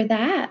prepared for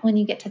that when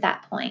you get to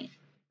that point.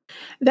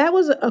 That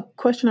was a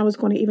question I was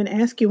going to even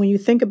ask you. When you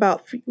think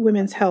about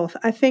women's health,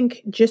 I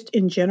think just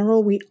in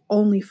general, we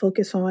only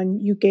focus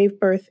on you gave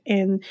birth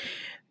and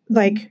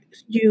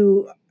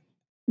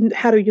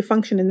how do you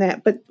function in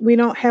that? But we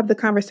don't have the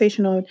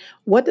conversation on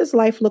what does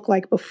life look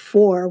like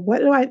before?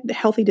 What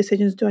healthy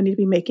decisions do I need to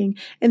be making?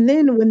 And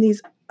then when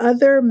these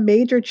other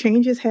major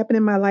changes happen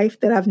in my life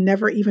that I've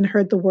never even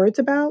heard the words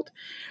about.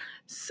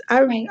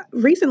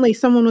 Recently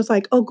someone was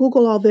like, oh,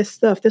 Google all this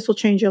stuff. This will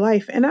change your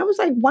life. And I was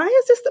like, why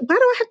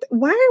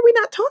are we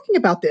not talking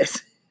about this?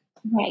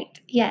 Right.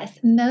 Yes.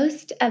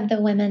 Most of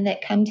the women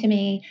that come to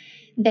me,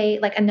 they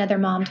another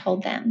mom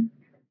told them.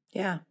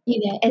 Yeah.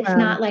 It's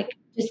not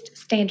just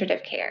standard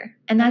of care.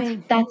 And that's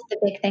the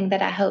big thing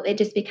that I hope it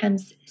just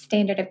becomes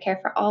standard of care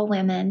for all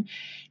women,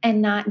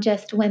 and not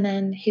just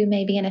women who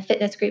may be in a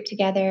fitness group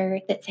together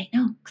that say,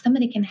 no,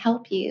 somebody can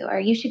help you, or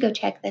you should go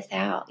check this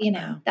out.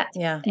 That's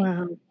wow.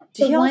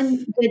 The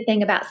one good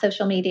thing about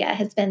social media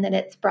has been that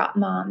it's brought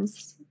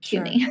moms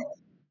to me.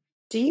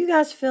 Do you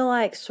guys feel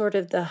like sort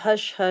of the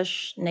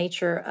hush-hush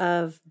nature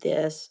of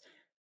this,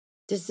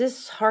 does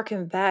this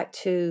harken back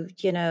to,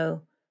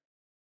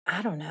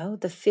 I don't know,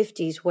 the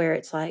 50s, where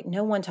it's like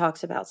no one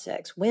talks about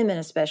sex. Women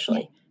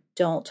especially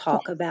don't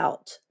talk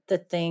about the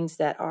things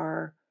that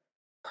are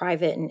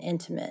private and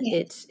intimate.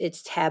 Yes.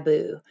 It's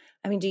taboo.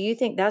 I mean, do you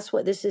think that's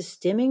what this is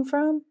stemming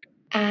from?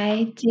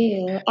 I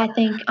do. I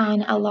think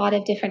on a lot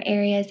of different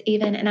areas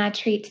even, and I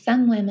treat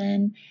some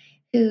women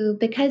who,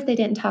 because they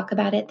didn't talk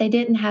about it, they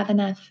didn't have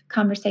enough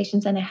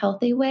conversations in a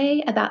healthy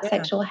way about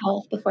sexual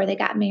health before they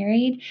got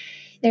married.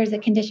 There's a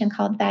condition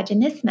called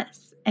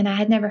vaginismus, and I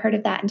had never heard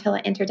of that until I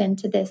entered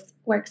into this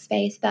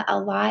workspace. But a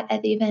lot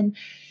of even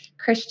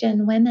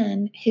Christian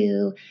women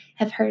who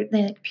have heard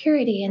the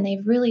purity, and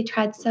they've really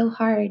tried so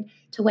hard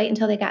to wait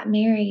until they got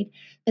married,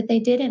 but they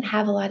didn't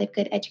have a lot of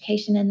good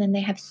education, and then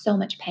they have so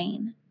much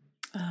pain.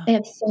 They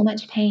have so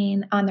much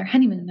pain on their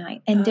honeymoon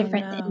night and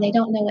and they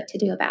don't know what to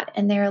do about it,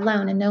 and they're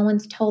alone and no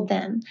one's told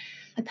them.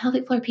 A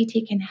pelvic floor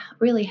PT can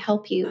really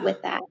help you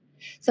with that.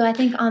 So I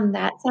think on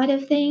that side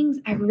of things,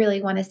 I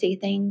really want to see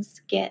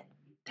things get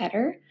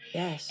better.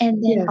 Yes.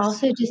 And then Yes.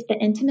 also just the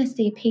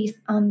intimacy piece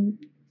on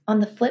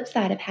the flip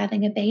side of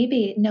having a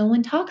baby, no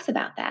one talks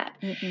about that.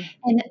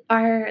 And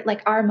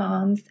our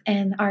moms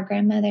and our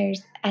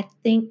grandmothers, I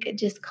think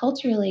just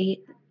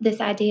culturally, this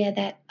idea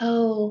that,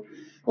 oh,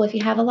 well, if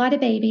you have a lot of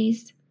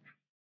babies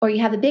or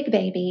you have a big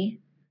baby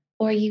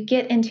or you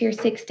get into your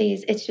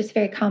 60s, it's just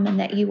very common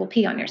that you will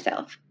pee on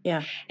yourself.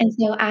 Yeah. And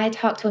so I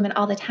talk to women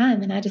all the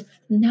time, and I just,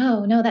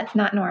 no, that's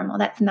not normal.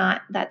 That's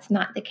not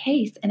the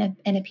case. And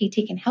a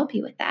PT can help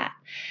you with that.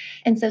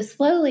 And so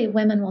slowly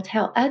women will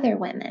tell other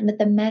women, but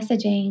the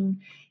messaging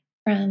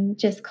from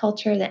just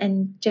culture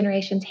and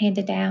generations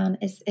handed down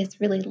is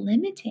really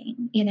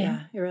limiting,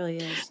 Yeah, it really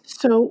is.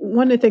 So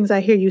one of the things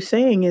I hear you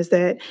saying is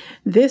that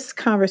this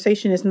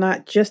conversation is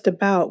not just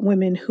about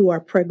women who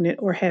are pregnant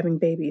or having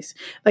babies.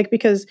 Like,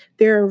 because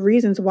there are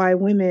reasons why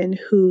women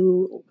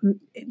who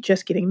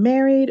just getting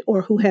married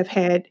or who have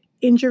had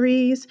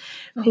injuries,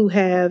 who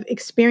have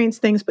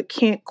experienced things but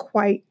can't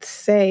quite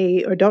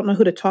say or don't know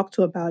who to talk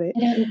to about it.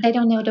 They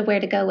don't know where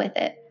to go with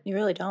it. You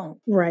really don't.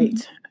 Right.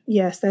 Mm-hmm.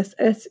 Yes,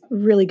 that's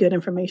really good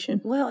information.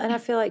 Well, and I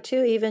feel like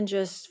too, even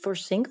just for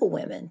single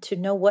women to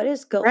know what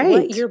is Right.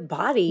 what your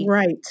body.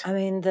 Right. I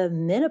mean, the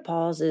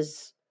menopause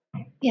is.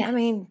 Yeah. I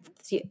mean,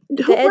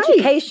 the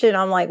education.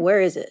 I'm like,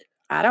 where is it?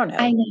 I don't know.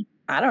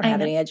 I don't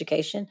have any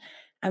education.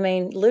 I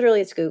mean,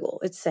 literally, it's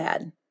Google. It's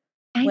sad.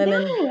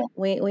 Women,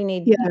 we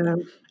need. Yeah,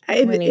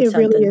 we need it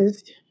something. really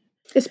is.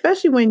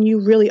 Especially when you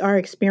really are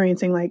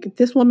experiencing, like,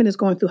 this woman is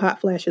going through hot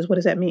flashes. What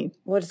does that mean?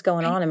 What is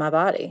going on in my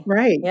body?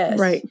 Right. Yes.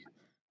 Right.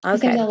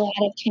 Okay. There's a lot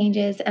of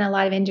changes and a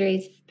lot of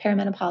injuries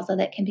perimenopausal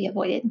that can be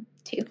avoided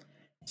too.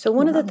 So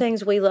one of the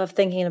things we love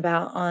thinking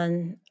about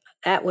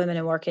at Women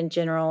in Work in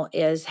general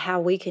is how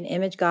we can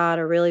image God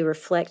or really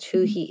reflect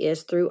who He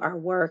is through our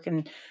work.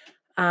 And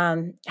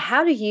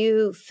how do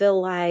you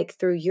feel like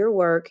through your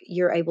work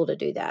you're able to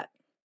do that?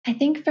 I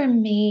think for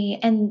me,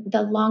 and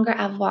the longer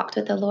I've walked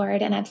with the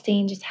Lord and I've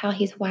seen just how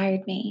He's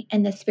wired me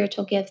and the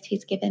spiritual gifts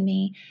He's given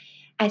me,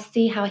 I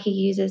see how He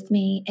uses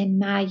me in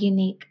my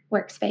unique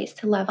workspace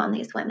to love on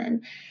these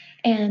women.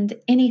 And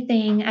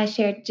anything I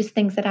shared, just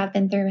things that I've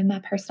been through in my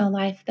personal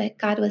life, but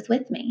God was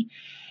with me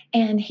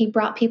and He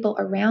brought people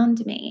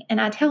around me. And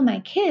I tell my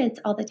kids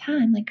all the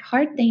time, like,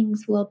 hard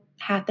things will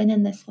happen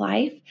in this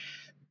life.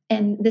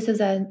 And this is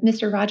a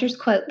Mr. Rogers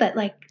quote, but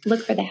like,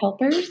 look for the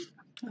helpers.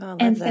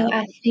 And so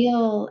I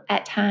feel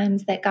at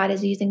times that God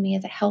is using me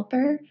as a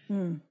helper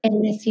in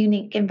this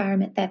unique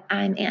environment that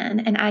I'm in.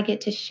 And I get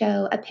to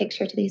show a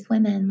picture to these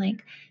women,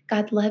 like,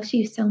 God loves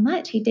you so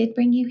much. He did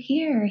bring you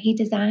here. He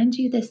designed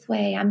you this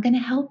way. I'm going to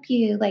help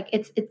you. Like,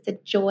 it's a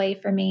joy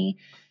for me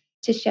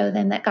to show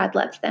them that God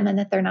loves them and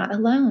that they're not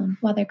alone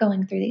while they're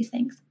going through these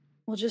things.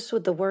 Well, just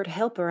with the word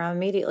helper, I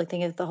immediately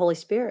think of the Holy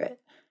Spirit.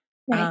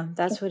 Right.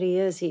 That's what He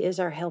is. He is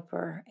our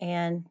helper.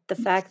 And the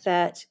fact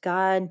that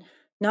God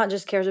not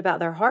just cares about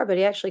their heart, but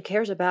He actually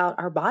cares about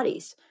our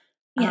bodies.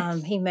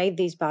 Yes. He made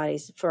these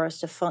bodies for us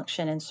to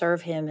function and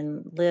serve Him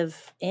and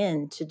live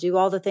in, to do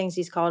all the things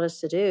He's called us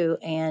to do.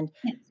 And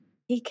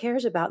He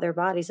cares about their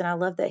bodies. And I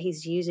love that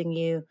He's using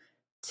you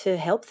to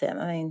help them.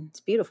 I mean, it's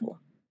beautiful.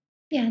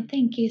 Yeah,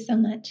 thank you so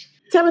much.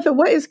 Tabitha,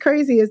 what is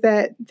crazy is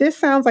that this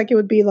sounds like it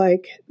would be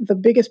like the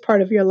biggest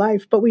part of your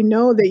life, but we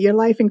know that your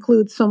life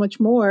includes so much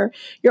more.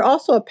 You're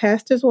also a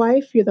pastor's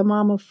wife. You're the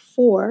mom of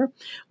 4.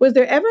 Was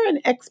there ever an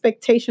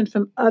expectation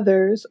from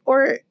others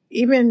or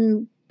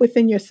even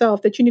within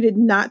yourself that you needed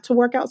not to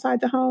work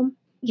outside the home?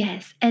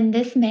 Yes. And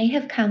this may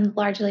have come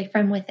largely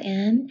from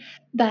within,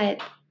 but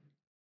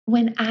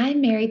when I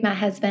married my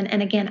husband,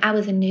 and again, I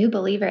was a new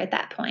believer at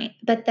that point,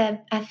 but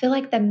I feel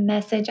like the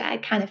message I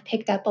kind of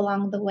picked up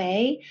along the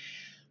way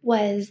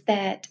was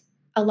that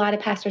a lot of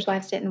pastors'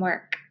 wives didn't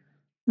work,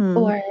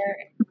 or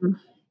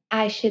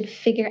I should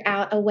figure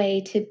out a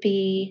way to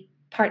be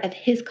part of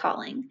His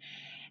calling.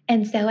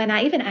 And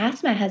I even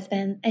asked my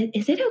husband,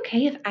 is it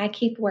okay if I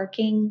keep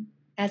working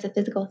as a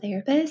physical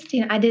therapist?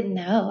 I didn't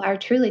know. I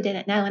truly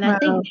didn't know. And I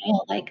think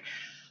now, like,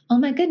 oh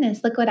my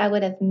goodness, look what I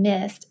would have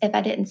missed if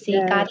I didn't see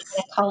God had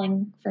a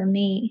calling for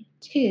me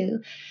too.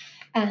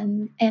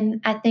 And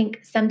I think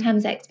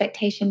sometimes the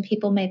expectation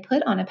people may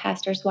put on a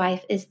pastor's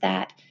wife is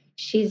that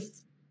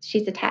she's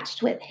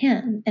attached with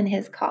him and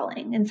his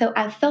calling. And so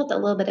I felt a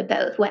little bit of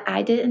both, what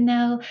I didn't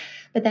know,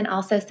 but then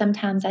also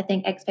sometimes I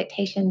think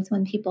expectations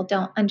when people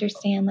don't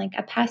understand, like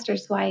a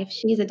pastor's wife,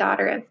 she's a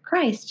daughter of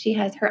Christ. She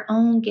has her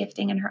own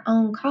gifting and her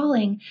own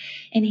calling,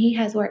 and He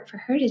has work for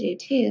her to do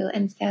too.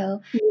 And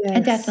so I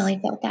definitely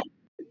felt that.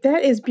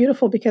 That is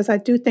beautiful, because I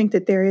do think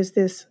that there is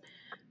this,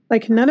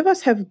 like, none of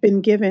us have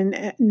been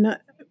given,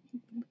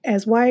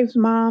 as wives,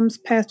 moms,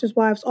 pastors'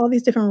 wives, all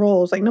these different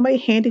roles. Like nobody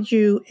handed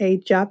you a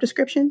job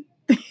description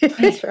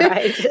That's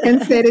right.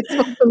 and said it's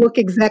supposed to look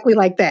exactly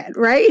like that,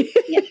 right?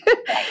 Yeah,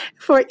 right.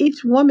 For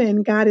each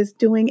woman, God is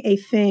doing a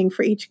thing.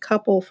 For each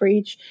couple, for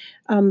each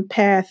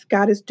path,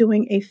 God is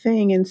doing a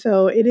thing. And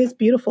so it is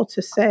beautiful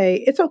to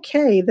say, it's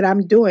okay that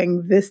I'm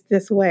doing this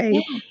way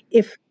Yeah.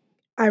 if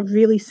I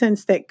really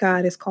sense that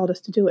God has called us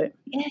to do it.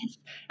 Yes.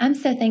 I'm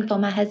so thankful.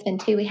 My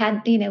husband too. We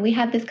had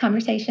this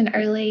conversation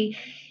early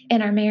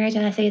in our marriage,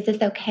 and I say, is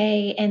this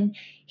okay? And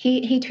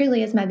he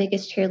truly is my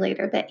biggest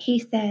cheerleader, but he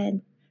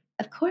said,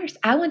 of course,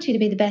 I want you to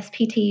be the best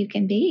PT you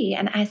can be.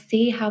 And I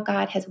see how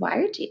God has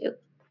wired you.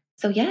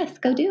 So yes,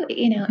 go do it.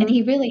 And Mhm.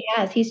 he really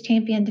has. He's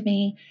championed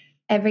me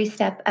every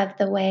step of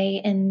the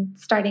way in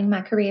starting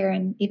my career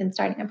and even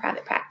starting a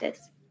private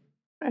practice.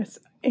 That's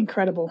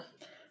incredible.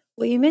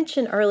 Well, you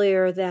mentioned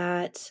earlier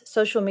that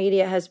social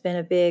media has been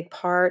a big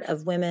part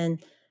of women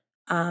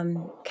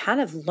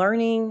kind of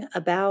learning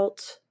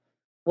about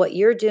what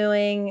you're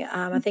doing.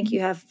 I think you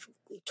have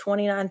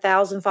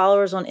 29,000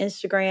 followers on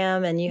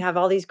Instagram, and you have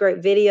all these great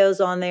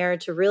videos on there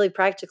to really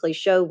practically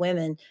show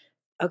women,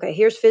 okay,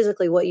 here's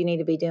physically what you need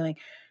to be doing.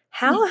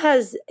 How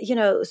Yes,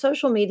 has,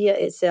 social media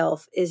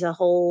itself is it's a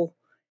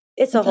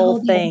it's a whole whole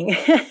deal. thing.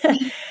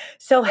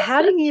 So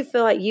how do you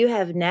feel like you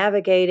have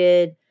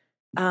navigated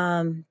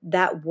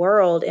that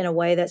world in a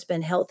way that's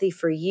been healthy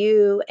for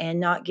you and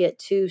not get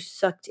too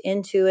sucked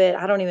into it?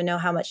 I don't even know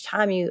how much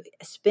time you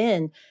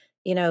spend,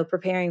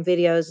 preparing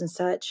videos and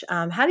such.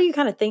 How do you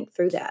kind of think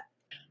through that?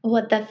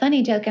 Well, the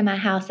funny joke in my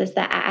house is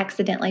that I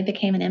accidentally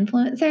became an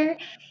influencer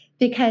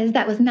because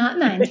that was not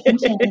my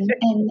intention.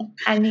 And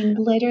I mean,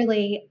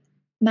 literally,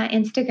 my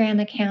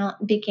Instagram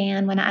account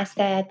began when I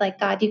said, like,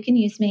 God, you can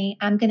use me.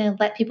 I'm going to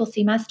let people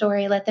see my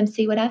story, let them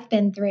see what I've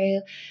been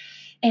through,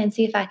 and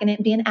see if I can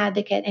be an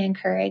advocate and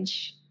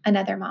encourage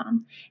another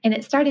mom. And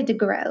it started to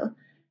grow.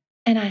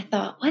 And I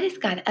thought, what is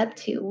God up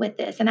to with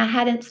this? And I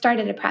hadn't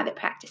started a private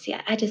practice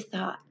yet. I just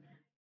thought,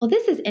 well,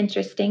 this is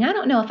interesting. I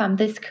don't know if I'm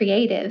this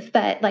creative,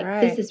 but like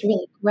this Right. is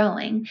really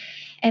growing.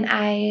 And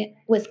I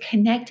was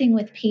connecting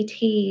with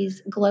PTs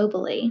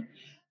globally,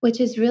 which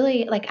is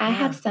really like I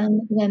have Yeah.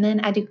 some women,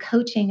 I do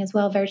coaching as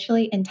well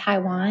virtually in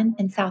Taiwan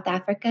and South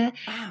Africa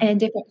and Wow. in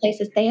different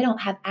places. They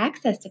don't have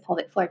access to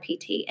pelvic floor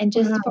PT. And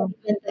just for Wow.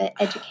 even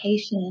the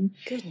education,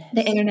 the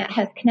Goodness. internet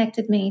has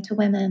connected me to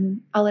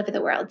women all over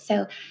the world.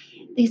 So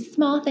these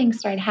small things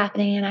started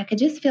happening and I could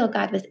just feel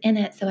God was in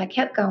it. So I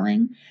kept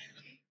going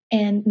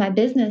and my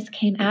business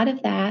came out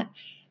of that.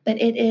 But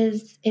it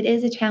is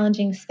a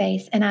challenging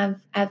space, and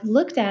I've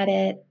looked at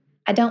it.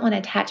 I don't want to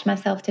attach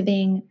myself to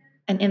being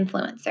an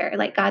influencer.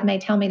 Like God may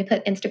tell me to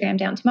put Instagram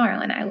down tomorrow,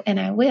 and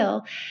I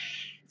will.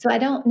 So I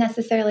don't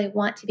necessarily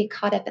want to be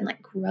caught up in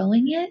like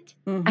growing it.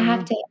 I have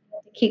Mm-hmm. to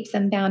keep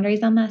some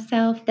boundaries on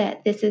myself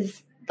that this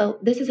is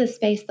a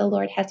space the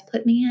Lord has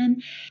put me in,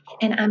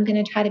 and I'm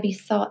going to try to be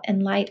salt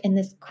and light in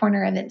this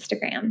corner of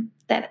Instagram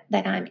that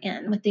I'm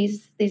in with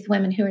these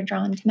women who are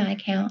drawn to my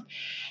account.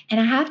 And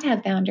I have to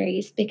have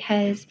boundaries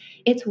because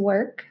it's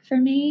work for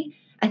me.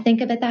 I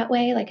think of it that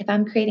way. Like if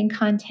I'm creating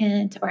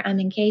content or I'm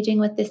engaging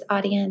with this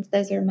audience,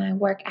 those are my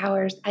work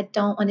hours. I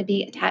don't want to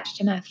be attached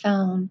to my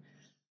phone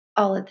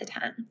all of the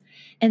time.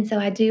 And so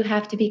I do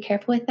have to be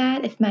careful with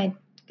that.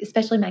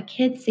 Especially my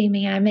kids see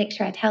me, I make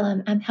sure I tell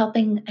them I'm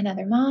helping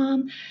another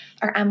mom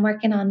or I'm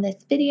working on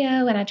this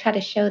video, and I try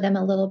to show them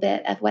a little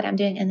bit of what I'm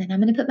doing, and then I'm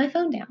going to put my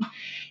phone down.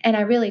 And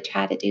I really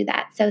try to do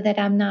that so that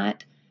I'm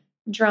not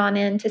drawn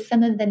into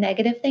some of the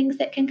negative things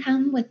that can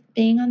come with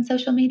being on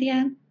social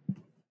media.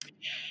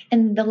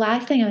 And the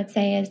last thing I would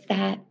say is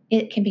that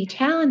it can be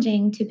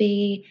challenging to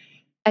be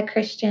a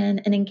Christian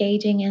and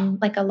engaging in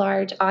like a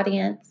large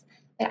audience.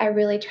 But I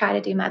really try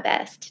to do my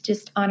best to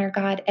just honor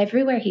God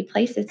everywhere He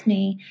places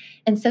me.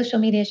 And social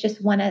media is just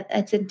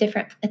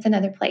it's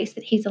another place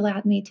that He's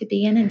allowed me to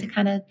be in and to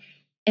kind of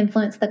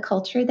influence the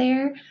culture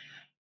there.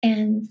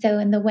 And so,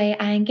 in the way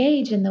I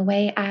engage and the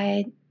way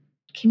I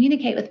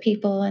communicate with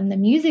people and the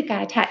music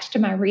I attach to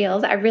my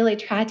reels, I really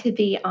try to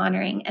be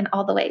honoring in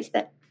all the ways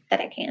that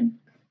I can.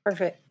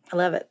 Perfect. I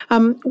love it.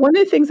 One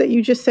of the things that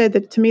you just said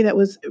that to me that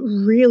was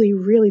really,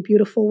 really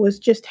beautiful was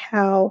just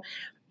how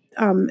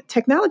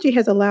technology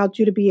has allowed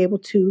you to be able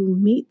to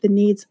meet the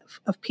needs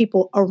of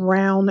people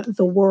around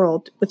the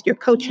world with your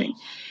coaching.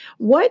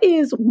 What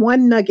is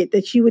one nugget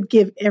that you would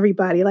give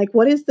everybody? Like,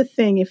 what is the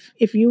thing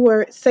if you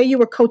were, say you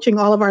were coaching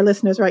all of our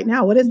listeners right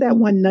now, what is that Mhm.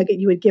 one nugget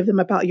you would give them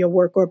about your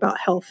work or about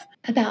health?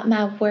 About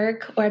my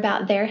work or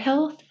about their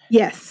health.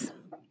 Yes.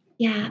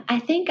 Yeah, I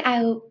think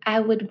I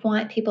would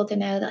want people to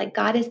know that like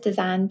God has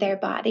designed their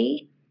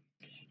body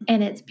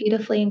and it's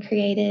beautifully and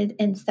created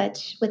in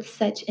such with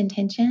such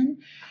intention.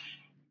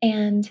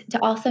 And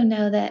to also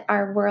know that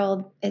our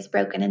world is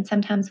broken and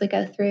sometimes we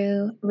go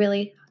through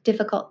really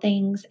difficult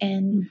things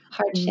and Mhm.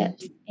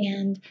 hardships,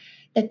 and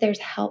that there's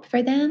help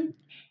for them,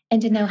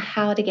 and to know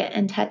how to get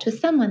in touch with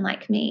someone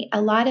like me.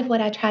 A lot of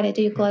what I try to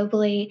do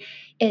globally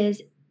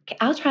is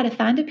I'll try to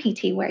find a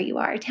PT where you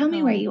are. Tell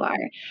me where you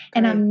are.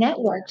 And I'm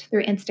networked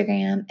through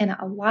Instagram and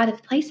a lot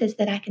of places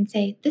that I can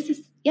say,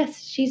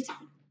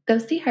 go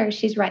see her.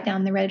 She's right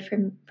down the road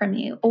from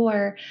you.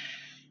 Or,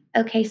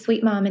 okay,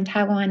 sweet mom in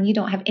Taiwan, you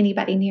don't have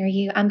anybody near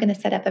you. I'm going to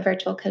set up a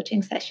virtual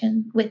coaching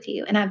session with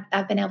you. And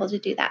I've been able to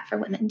do that for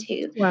women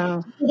too.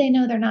 Wow. So they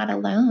know they're not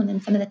alone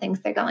in some of the things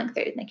they're going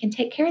through, and they can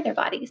take care of their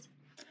bodies.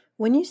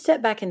 When you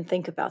step back and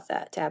think about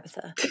that,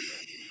 Tabitha,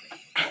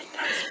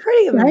 that's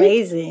pretty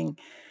amazing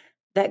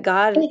that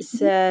God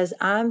says,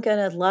 I'm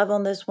going to love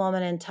on this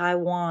woman in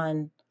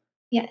Taiwan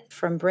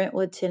from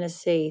Brentwood,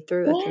 Tennessee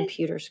through a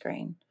computer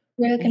screen.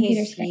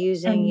 He's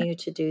using you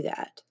to do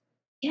that.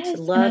 Yes,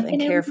 to love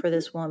and care for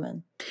this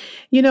woman.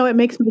 It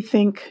makes me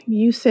think,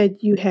 you said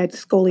you had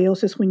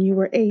scoliosis when you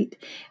were 8,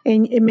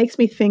 and it makes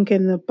me think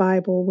in the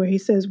Bible where he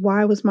says,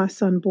 why was my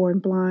son born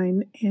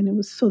blind? And it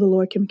was so the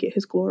Lord can get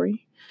his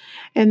glory.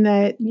 And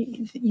that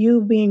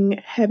you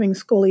having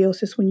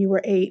scoliosis when you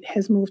were 8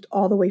 has moved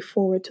all the way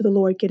forward to the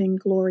Lord getting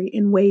glory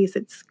in ways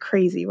that's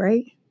crazy,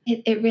 right?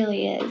 It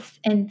really is.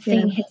 And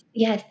seeing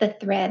the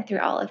thread through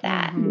all of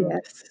that. Mm-hmm.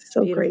 Yes,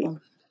 so beautiful. Great.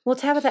 Well,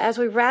 Tabitha, as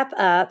we wrap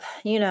up,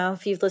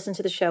 if you've listened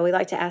to the show, we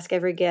like to ask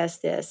every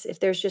guest this. If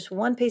there's just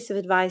one piece of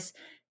advice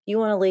you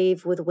want to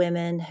leave with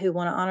women who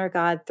want to honor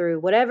God through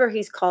whatever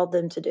he's called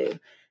them to do,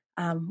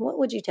 what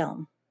would you tell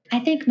them? I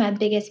think my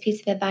biggest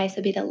piece of advice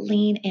would be to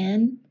lean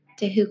in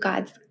to who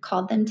God's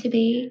called them to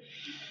be.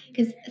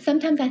 Because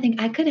sometimes I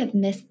think I could have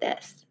missed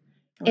this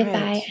if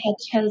I had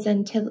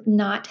chosen to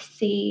not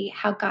see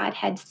how God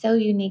had so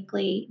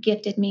uniquely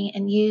gifted me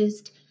and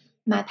used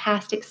my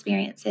past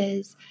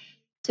experiences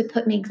to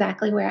put me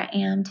exactly where I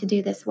am to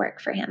do this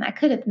work for him. I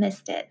could have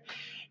missed it.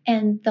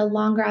 And the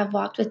longer I've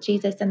walked with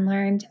Jesus and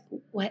learned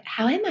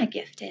how am I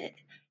gifted?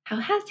 How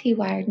has he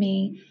wired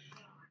me?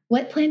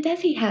 What plan does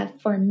he have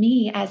for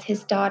me as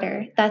his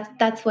daughter?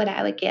 That's what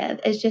I would give,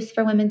 is just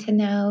for women to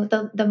know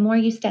the more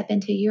you step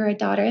into, you're a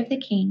daughter of the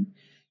King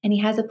and he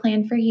has a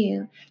plan for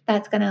you.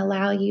 That's going to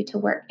allow you to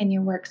work in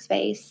your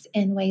workspace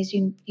in ways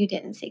you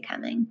didn't see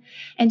coming.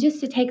 And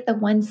just to take the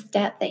one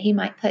step that he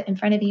might put in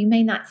front of you. You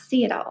may not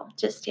see it all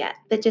just yet,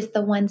 but just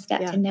the one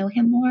step to know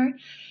him more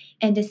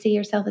and to see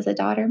yourself as a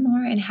daughter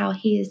more and how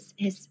he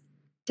has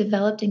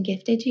developed and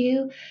gifted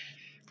you.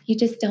 You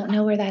just don't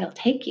know where that'll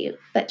take you,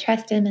 but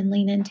trust him and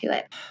lean into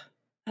it.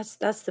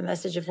 That's the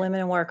message of Women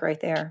in Work right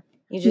there.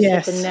 You just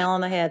hit the nail on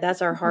the head.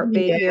 That's our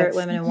heartbeat here at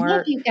Women in Work. I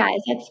love you guys.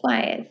 That's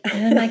why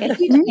I'm like a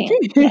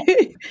huge fan.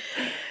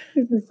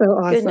 This is so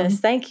awesome.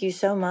 Goodness, thank you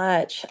so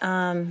much.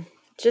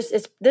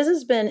 This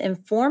has been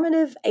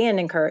informative and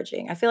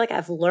encouraging. I feel like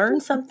I've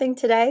learned something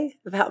today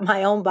about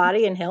my own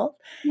body and health,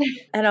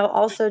 and I've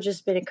also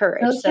just been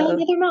encouraged. Tell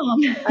another mom.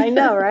 I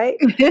know, right?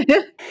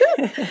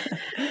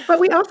 But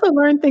we also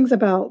learn things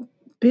about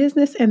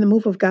business and the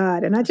move of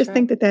God, and I just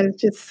think that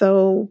is just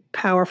so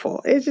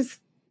powerful. It's just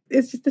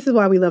this is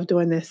why we love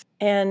doing this.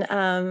 And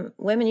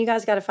women, you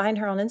guys got to find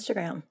her on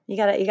Instagram. You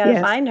got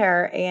to find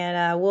her,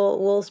 and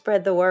we'll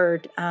spread the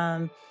word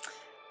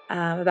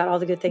about all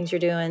the good things you're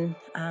doing,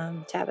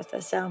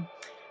 Tabitha. So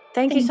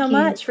thank you so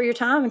much for your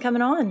time and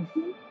coming on.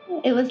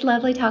 It was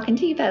lovely talking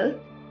to you both.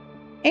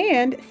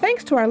 And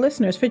thanks to our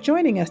listeners for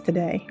joining us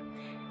today.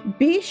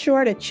 Be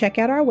sure to check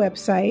out our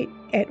website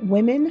at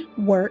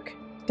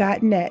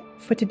womenwork.net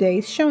for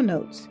today's show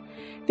notes.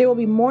 There will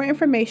be more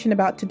information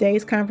about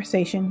today's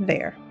conversation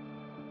there.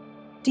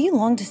 Do you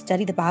long to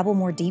study the Bible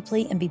more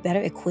deeply and be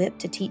better equipped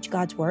to teach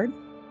God's Word?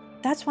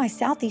 That's why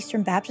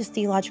Southeastern Baptist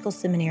Theological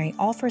Seminary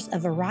offers a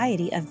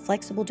variety of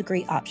flexible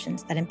degree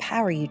options that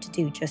empower you to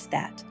do just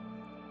that.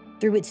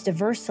 Through its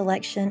diverse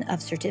selection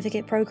of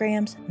certificate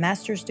programs,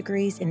 master's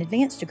degrees, and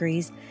advanced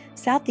degrees,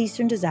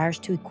 Southeastern desires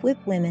to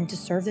equip women to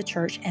serve the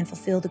church and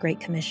fulfill the Great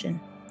Commission.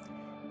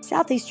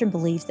 Southeastern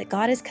believes that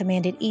God has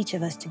commanded each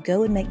of us to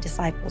go and make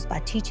disciples by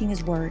teaching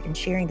His Word and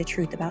sharing the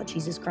truth about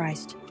Jesus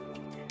Christ.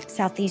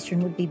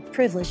 Southeastern would be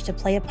privileged to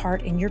play a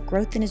part in your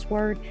growth in His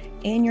Word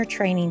and your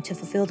training to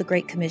fulfill the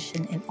Great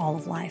Commission in all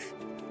of life.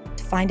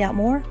 To find out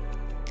more,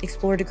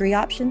 explore degree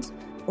options,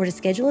 or to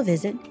schedule a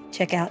visit,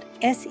 check out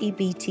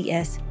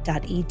sebts.edu.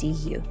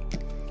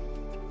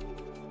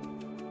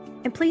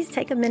 And please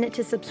take a minute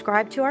to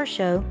subscribe to our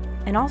show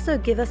and also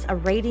give us a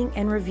rating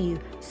and review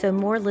so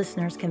more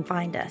listeners can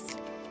find us.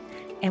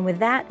 And with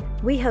that,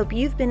 we hope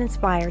you've been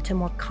inspired to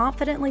more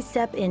confidently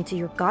step into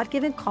your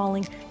God-given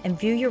calling and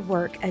view your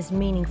work as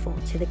meaningful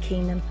to the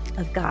kingdom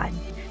of God.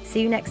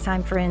 See you next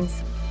time,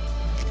 friends.